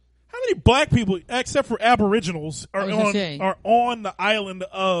 How many black people, except for Aboriginals, are I was on the island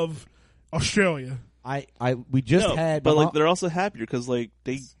of Australia? We just had, but like they're also happier because like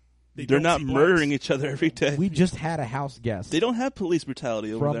they're don't not see murdering blacks. each other every day. we just had a house guest They don't have police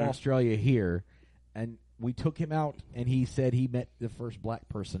brutality over from there. Australia here, and we took him out, and he said he met the first black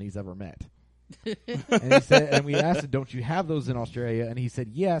person he's ever met. And he said, and we asked him, "Don't you have those in Australia?" And he said,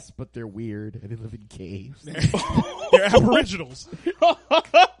 "Yes, but they're weird, and they live in caves." They're Aboriginals.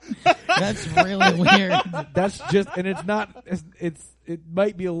 That's really weird. That's just, and it's not. It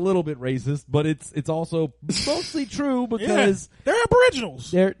might be a little bit racist, but it's also mostly true because they're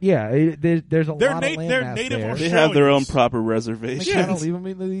Aboriginals. there's a They're lot of land they're mass native there. They have their own Australians. proper They reservation. kind of leave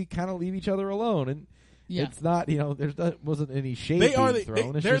them. They kind of leave each other alone, and Yeah. it's not. Wasn't any shade They are being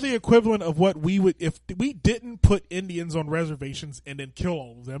thrown. It's they're just, the equivalent of what we would if we didn't put Indians on reservations and then kill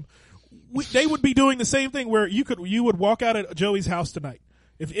all of them. They would be doing the same thing where you would walk out at Joey's house tonight.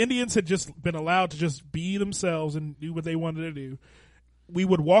 If Indians had just been allowed to just be themselves and do what they wanted to do, we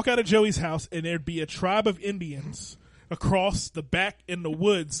would walk out of Joey's house and there'd be a tribe of Indians across the back in the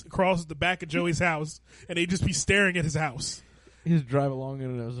woods, across the back of Joey's house, and they'd just be staring at his house. You just drive along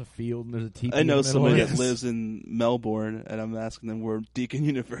and there's a field and there's a teepee. I know in the middle somebody of that it. lives in Melbourne, and I'm asking them where Deakin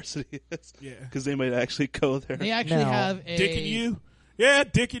University is. Yeah. Because they might actually go there. They actually Now, have a Dick and you? Yeah,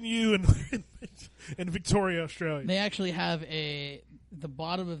 Dick and you in Victoria, Australia. They actually have the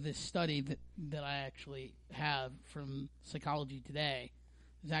bottom of this study that I actually have from Psychology Today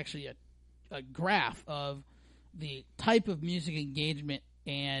is actually a graph of the type of music engagement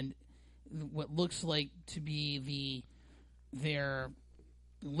and what looks like to be their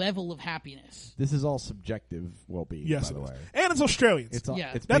level of happiness. This is all subjective well-being. Yes, by the it is. way. And it's Australians. It's all,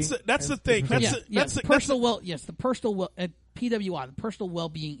 Yeah. it's That's being- the it's- thing. it's- That's the personal PWI, the personal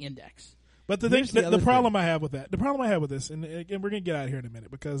well-being index. But the Here's thing, the the other problem I have with that, the problem I have with this, and we're gonna get out of here in a minute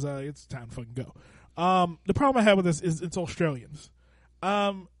because it's time to fucking go. The problem I have with this is it's Australians.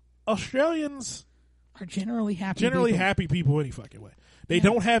 Australians Are generally happy. generally people. happy people any fucking way. They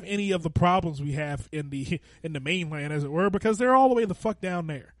don't have any of the problems we have in the mainland, as it were, because they're all the way the fuck down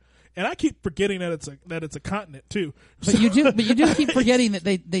there. And I keep forgetting that it's a continent too. But you do keep forgetting that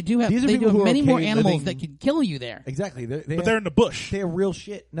they do have These are they people do who have are many more okay animals living- that can kill you there. Exactly. but they're in the bush. They have real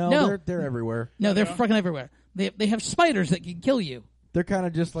shit. No. They're everywhere. No, they're fucking everywhere. They have spiders that can kill you. They're kind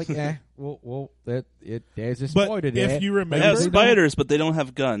of just like, there's a But spoiler if there. you They remember, have spiders, but they don't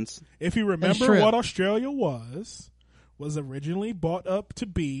have guns. if you That's remember true. what Australia was originally brought up to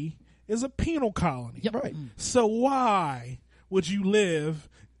be is a penal colony. Yep. Right. So why would you live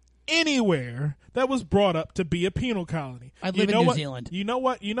anywhere that was brought up to be a penal colony? I live in New Zealand. You know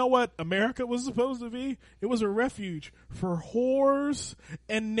what? You know what America was supposed to be? It was a refuge for whores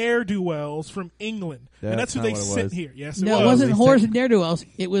and ne'er-do-wells from England. And that's who That's they not what it sent was. here. Yes, No, it it was. wasn't They whores said- and ne'er-do-wells.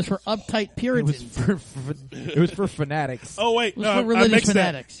 It was for uptight It Puritans. was for fanatics. Oh wait, It was no, for I religious mixed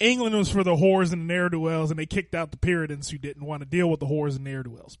fanatics. that. England was for the whores and ne'er-do-wells, and they kicked out the Puritans who didn't want to deal with the whores and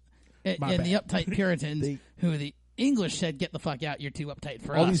ne'er-do-wells. and My the bad. uptight Puritans, who the English said, "Get the fuck out! You're too uptight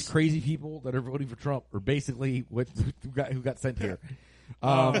for All us." these crazy people that are voting for Trump are basically who got sent here.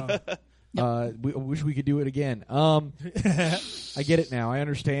 We wish we could do it again. I get it now. I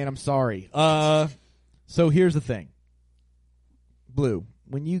understand. I'm sorry. So here's the thing, Blue.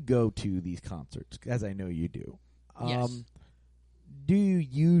 When you go to these concerts, as I know you do, Yes. do you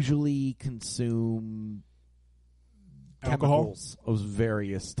usually consume Alcohol? chemicals of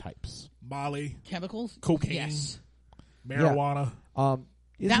various types? Molly, Chemicals, Cocaine. yes. marijuana.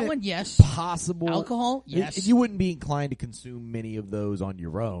 Isn't That it one, yes. possible? Alcohol, yes. You wouldn't be inclined to consume many of those on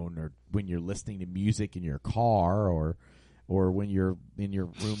your own, or when you're listening to music in your car, or when you're in your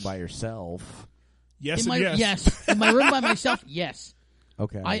room by yourself. Yes In and my, yes. In my room by myself, yes.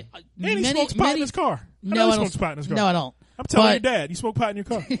 Okay. I And he smokes pot in his car. No, I know I he don't. smokes pot in his car. No, I don't. I'm telling But- your dad, you smoke pot in your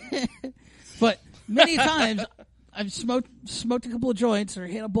car. But many times, I've smoked a couple of joints or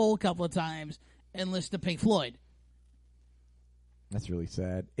hit a bowl a couple of times and listened to Pink Floyd. That's really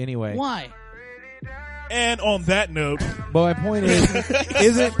sad. Anyway, Why? And on that note, but my point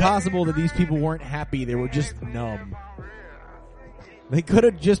is it possible that these people weren't happy? They were just numb. They could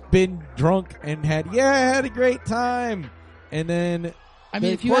have just been drunk and had a great time, and then I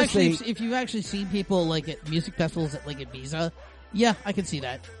mean, of if you course actually they- if you've actually seen people like at music festivals at Ibiza, yeah, I can see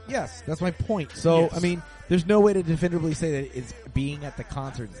that. yes, that's my point. So Yes. I mean, there's no way to definitively say that it's being at the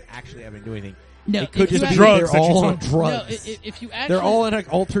concert is actually having to do anything. No, It could if just you be actually- that Drugs they're that you all on took. drugs. No, if you actually They're all in an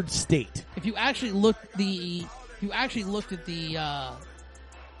altered state. if you actually looked at the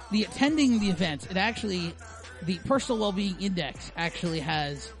attending the events, it actually the personal well-being index actually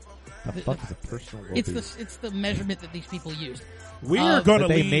has The fuck is a personal well-being? it's the measurement that these people used. we are going to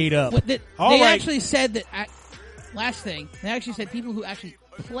that they leave. made up. What that, All they right. actually said that. Last thing, they actually said people who actually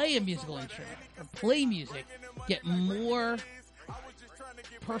play a musical instrument or play music get more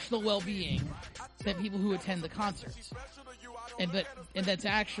personal well-being than people who attend the concerts, and that's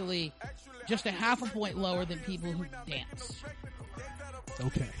actually just a half a point lower than people who dance.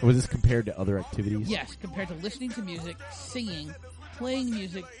 Okay. Was this compared to other activities? Yes, compared to listening to music, singing, playing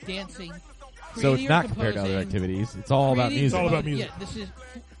music, dancing. So it's creating or not compared to other composing, activities. It's all about creating, music. all about composing. music. Yeah, this is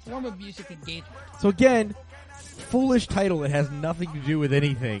form of music engagement. So again, foolish title that has nothing to do with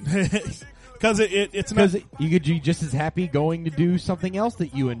anything. Because it's not. Because you could be just as happy going to do something else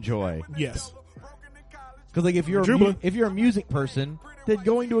that you enjoy. Yes. Because like if you're Dribble. if you're a music person, then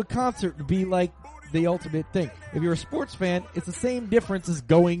going to a concert would be like the ultimate thing. If you're a sports fan, it's the same difference as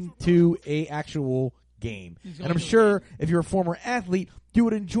going to a actual game. And I'm sure if you're a former athlete, you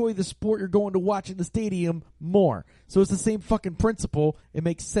would enjoy the sport you're going to watch in the stadium more. So it's the same fucking principle. It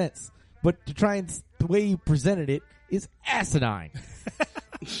makes sense. But to try and the way you presented it is asinine.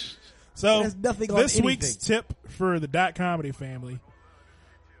 So It has nothing on this anything. week's tip for the Dot Comedy family: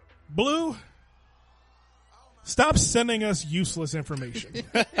 Blue, stop sending us useless information.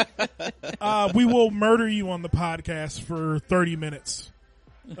 We will murder you on the podcast for 30 minutes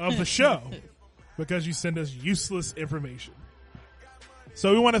of the show because you send us useless information.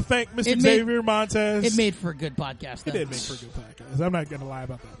 So we want to thank Mr. Xavier Montez. It made for a good podcast. It did make for a good podcast. I'm not going to lie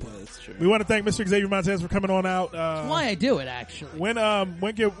about that. Yeah, that's true. We want to thank Mr. Xavier Montez for coming on out. Why I do it, actually. When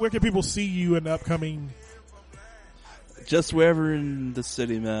can people see you in the upcoming? Just wherever in the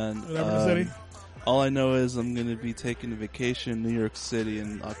city, man. Wherever in the city? All I know is I'm going to be taking a vacation in New York City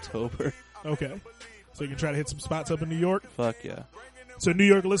in October. Okay, so you can try to hit some spots up in New York. Fuck yeah. So New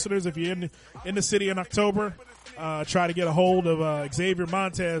York listeners, if you're in the city in October, try to get a hold of Xavier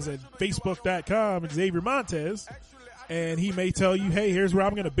Montez at Facebook.com, Xavier Montez, and he may tell you, hey, here's where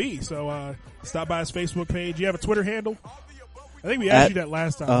I'm going to be. So stop by his Facebook page. You have a Twitter handle? I think we asked you that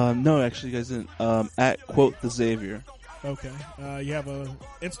last time. No, actually, you guys didn't. At quote the Xavier. Okay. You have a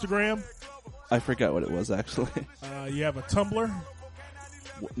Instagram? I forgot what it was, actually. You have a Tumblr?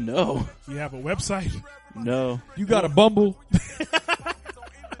 No. You have a website? No. You got a Bumble?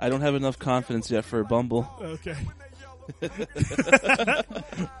 I don't have enough confidence yet for a Bumble. Okay.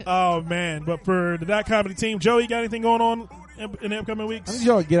 Oh, man. But for the Dot Comedy team, Joe, you got anything going on in the upcoming I weeks? need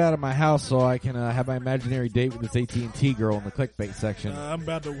y'all to get out of my house so I can have my imaginary date with this AT&T girl in the clickbait section. I'm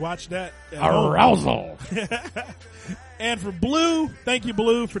about to watch that. at home. Arousal. And for Blue, thank you,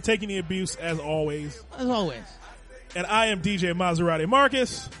 Blue, for taking the abuse as always. As always. And I am DJ Maserati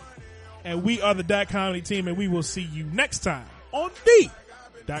Marcus, and we are the Dot Comedy team, and we will see you next time on the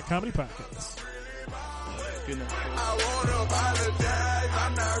Dot Comedy Podcast. Good night. I wanna apologize,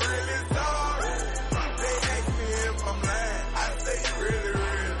 I'm not really sorry. They ask me if I'm lying, I say really,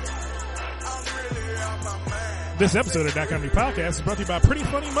 I'm really out my mind. This episode of Dot Comedy Podcast is brought to you by Pretty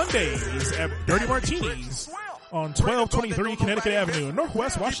Funny Mondays at Dirty Martinis on 1223 Connecticut Avenue in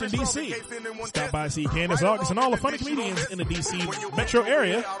Northwest Washington, D.C. Stop by, see Candace August and all the funny comedians in the D.C. metro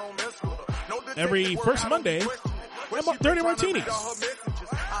area every first Monday at Dirty Martinis.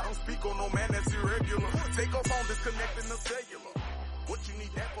 I don't speak on no man that's irregular. Take off on disconnecting the cellular. What you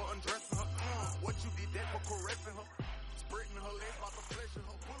need that for undressing her? What you did that for caressing her? Spreading her legs about the pleasure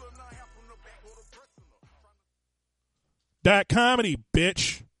her. Pull her knife from the back or the pressing her. Dot Comedy,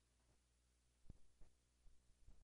 bitch.